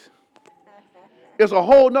days. It's a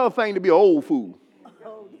whole nother thing to be an old fool.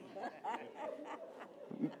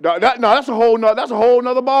 That's a whole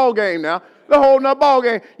nother ball game now. The whole nother ball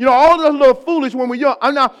game. You know, all those little foolish when we're young.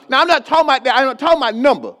 I'm not talking about that. I'm not talking about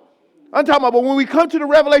number. I'm talking about, but when we come to the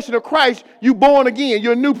revelation of Christ, you born again.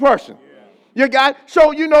 You're a new person. You got it?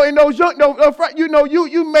 So, you know, in those young,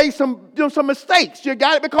 you made some mistakes. You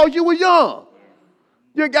got it because you were young.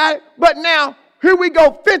 You got it? But now, here we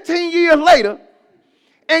go 15 years later,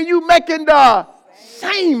 and you making the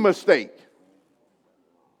same mistake.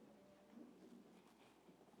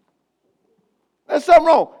 There's something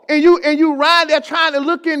wrong. And you ride there trying to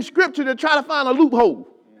look in Scripture to try to find a loophole.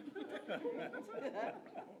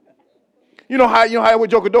 You know how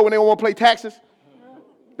with Joker do when they want to play taxes?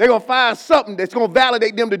 They're going to find something that's going to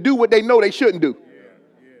validate them to do what they know they shouldn't do.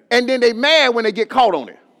 And then they mad when they get caught on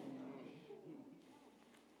it.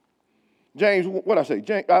 James, what I say?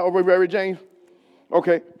 James?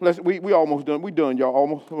 Okay, we almost done. We done, y'all,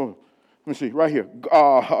 almost. Let me see, right here.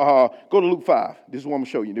 Go to Luke 5. This is what I'm going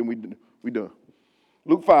to show you, then we done.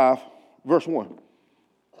 Luke 5, verse 1.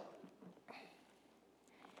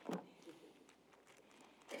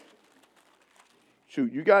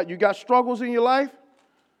 Shoot, you got struggles in your life?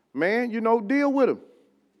 Man, deal with them.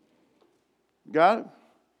 Got it?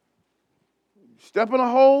 Step in a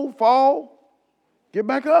hole, fall, get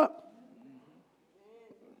back up.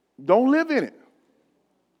 Don't live in it.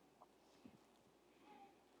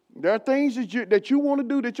 There are things that you want to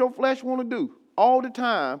do, that your flesh want to do all the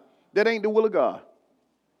time, that ain't the will of God.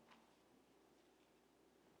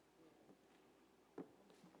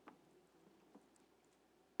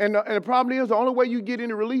 And the problem is, the only way you get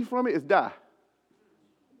any relief from it is die.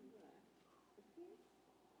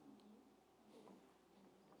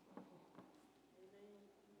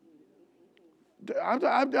 I'm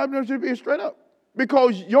just being straight up.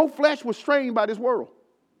 Because your flesh was trained by this world.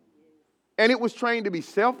 And it was trained to be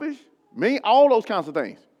selfish, mean, all those kinds of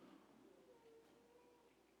things.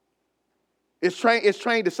 It's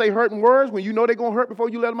trained to say hurting words when you know they're going to hurt before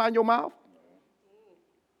you let them out of your mouth.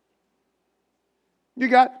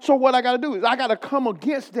 So what I got to do is I got to come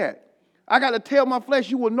against that. I got to tell my flesh,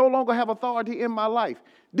 you will no longer have authority in my life.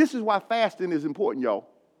 This is why fasting is important, y'all.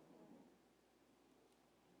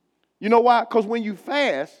 You know why? Because when you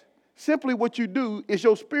fast, simply what you do is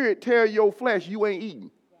your spirit tell your flesh you ain't eating.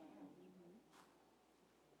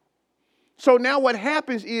 So now what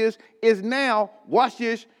happens is now, watch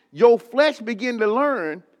this, your flesh begin to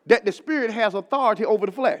learn that the spirit has authority over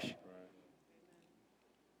the flesh.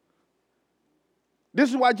 This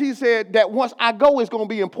is why Jesus said that once I go, it's going to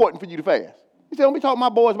be important for you to fast. He said, don't be talking to my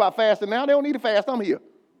boys about fasting now. They don't need to fast. I'm here.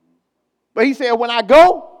 But he said, when I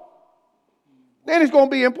go, then it's going to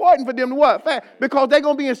be important for them to what? Fast. Because they're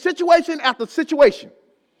going to be in situation after situation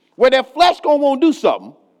where their flesh going to want to do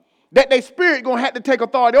something that their spirit going to have to take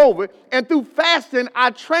authority over. And through fasting,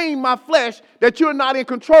 I train my flesh that you're not in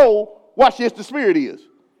control. Watch this, the spirit is.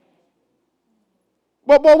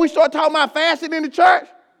 But boy, we start talking about fasting in the church.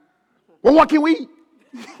 Well, what can we eat?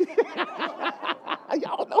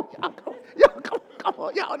 Y'all know, come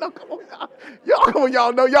on,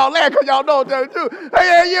 y'all know, y'all laugh because y'all know that too.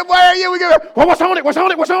 Hey, yeah, boy, yeah, we get it. Well, what's on it? No,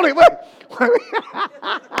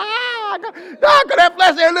 because that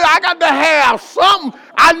flesh said, look, I got to have something.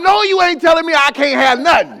 I know you ain't telling me I can't have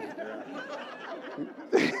nothing.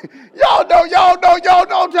 y'all know,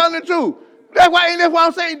 I'm telling the truth. That's why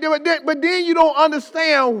I'm saying, but then you don't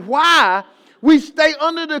understand why we stay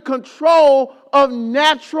under the control of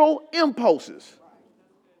natural impulses.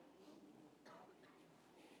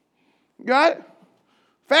 Got it?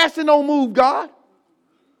 Fasting don't move God.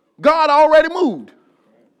 God already moved.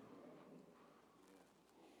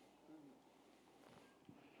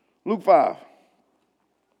 Luke 5.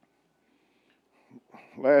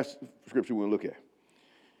 Last scripture we'll look at.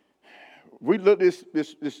 We looked at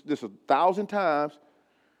this 1,000 times.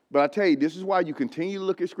 But I tell you, this is why you continue to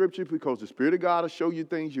look at Scripture, because the Spirit of God will show you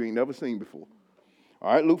things you ain't never seen before.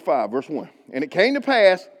 All right, Luke 5, verse 1. And it came to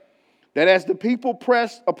pass that as the people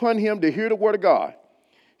pressed upon him to hear the word of God,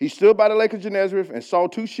 he stood by the lake of Gennesaret and saw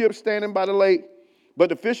two ships standing by the lake, but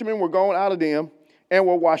the fishermen were gone out of them and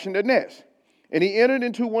were washing their nets. And he entered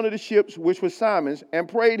into one of the ships, which was Simon's, and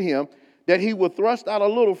prayed him that he would thrust out a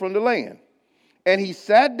little from the land. And he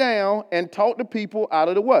sat down and taught the people out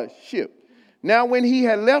of the what? Ship. Now, when he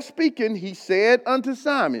had left speaking, he said unto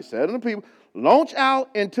Simon, said unto the people, launch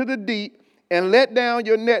out into the deep and let down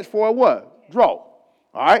your nets for a what? Draw. All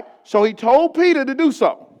right. So he told Peter to do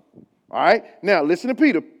something. All right. Now, listen to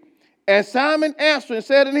Peter. And Simon answered and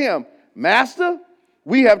said unto him, Master,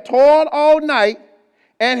 we have toiled all night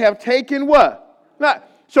and have taken what? Now,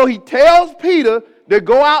 so he tells Peter to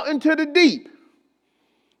go out into the deep.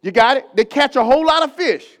 You got it? They catch a whole lot of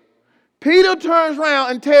fish. Peter turns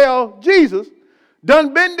around and tells Jesus,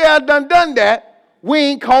 done been there, done that, we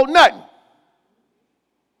ain't caught nothing.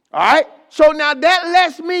 All right? So now that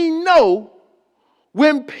lets me know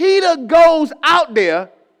when Peter goes out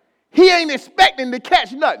there, he ain't expecting to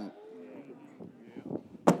catch nothing.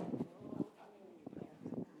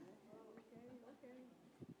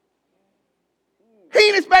 He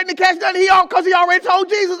ain't expecting to catch nothing because he already told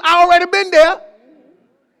Jesus, I already been there,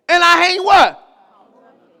 and I ain't what?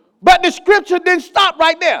 But the scripture didn't stop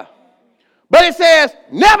right there. But it says,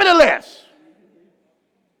 nevertheless,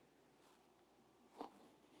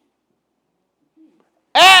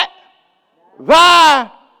 at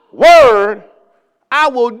thy word, I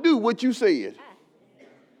will do what you said.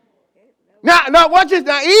 Now watch this.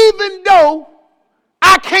 Now, even though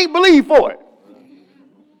I can't believe for it,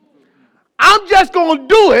 I'm just going to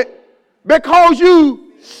do it because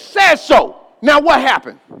you said so. Now, what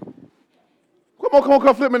happened? Come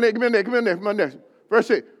on, flip me in there. Verse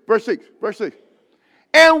 6.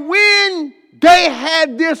 And when they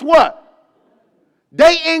had this what?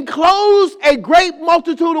 They enclosed a great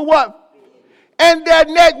multitude of what? And their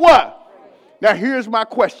net what? Now, here's my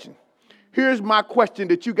question. Here's my question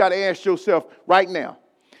that you got to ask yourself right now.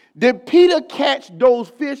 Did Peter catch those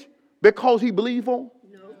fish because he believed on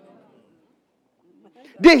them? No.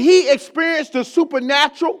 Did he experience the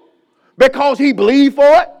supernatural because he believed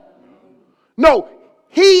for it? No,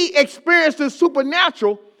 he experienced the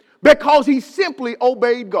supernatural because he simply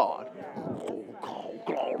obeyed God. Oh,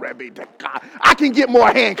 glory be to God. I can get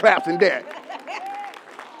more hand claps than that.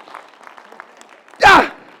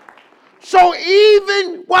 So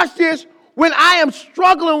even, watch this, when I am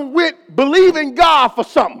struggling with believing God for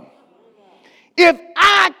something, if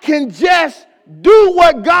I can just do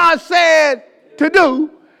what God said to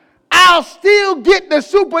do, I'll still get the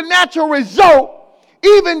supernatural result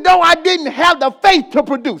even though I didn't have the faith to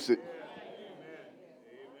produce it.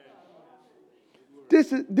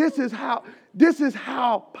 This is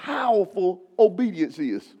how powerful obedience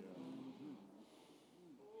is.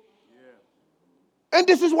 And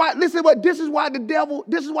this is why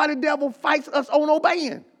the devil fights us on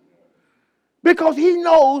obeying. Because he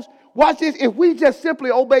knows, watch this, if we just simply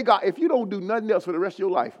obey God, if you don't do nothing else for the rest of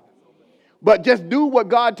your life, but just do what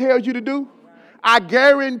God tells you to do, I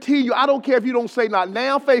guarantee you, I don't care if you don't say not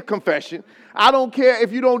now faith confession. I don't care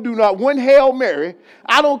if you don't do not one Hail Mary.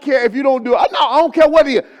 I don't care if you don't do, I don't care what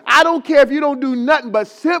it is. I don't care if you don't do nothing, but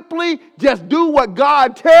simply just do what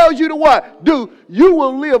God tells you to what? Do. You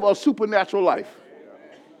will live a supernatural life.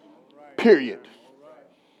 Period.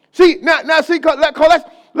 See, now see,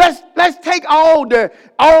 let's take all the,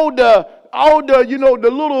 the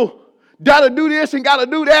little gotta do this and gotta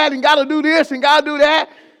do that and gotta do this and gotta do that.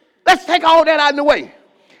 Let's take all that out of the way.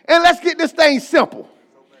 And let's get this thing simple.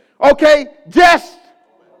 Okay? Just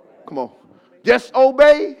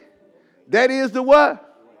obey. That is the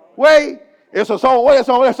what? Way. It's a song. What is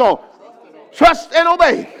that song? Trust and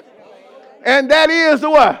obey. And that is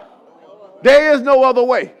the what? There is no other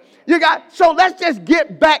way. So let's just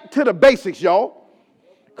get back to the basics, y'all.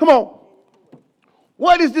 Come on.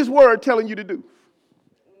 What is this word telling you to do?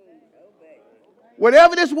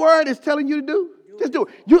 Whatever this word is telling you to do, just do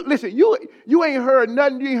it. Listen, you ain't heard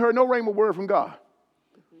nothing. You ain't heard no rhema word from God.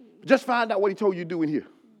 Just find out what he told you to do in here.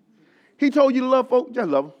 He told you to love folk, just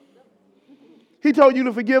love them. He told you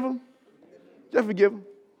to forgive them, just forgive them.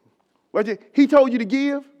 He told you to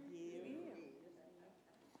give.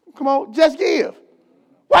 Come on, just give.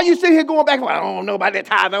 Why you sitting here going back? I don't know about that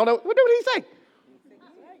tithe. I don't know. What did he say?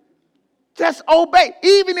 Just obey,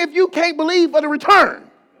 even if you can't believe for the return.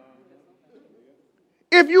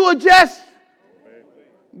 If you are just,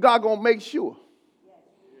 God gonna make sure.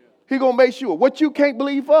 He gonna make sure. What you can't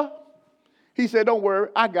believe for, he said, don't worry,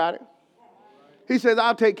 I got it. He says,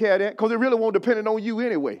 I'll take care of that, because it really won't depend on you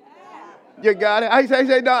anyway. You got it? I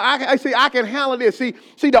say, no, I can handle this. See,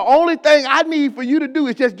 the only thing I need for you to do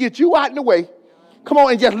is just get you out in the way. Come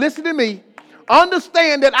on and just listen to me.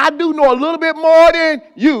 Understand that I do know a little bit more than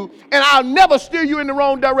you, and I'll never steer you in the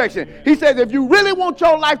wrong direction. He says, if you really want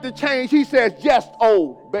your life to change, he says, just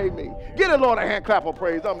obey me. Give the Lord a hand clap of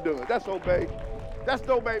praise. I'm doing it. That's obey. That's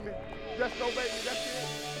obey me. Just obey me. That's it.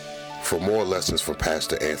 For more lessons from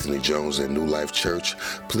Pastor Anthony Jones and New Life Church,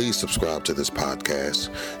 please subscribe to this podcast.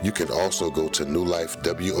 You can also go to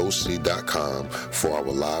newlifewoc.com for our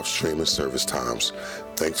live streaming service times.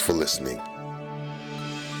 Thanks for listening.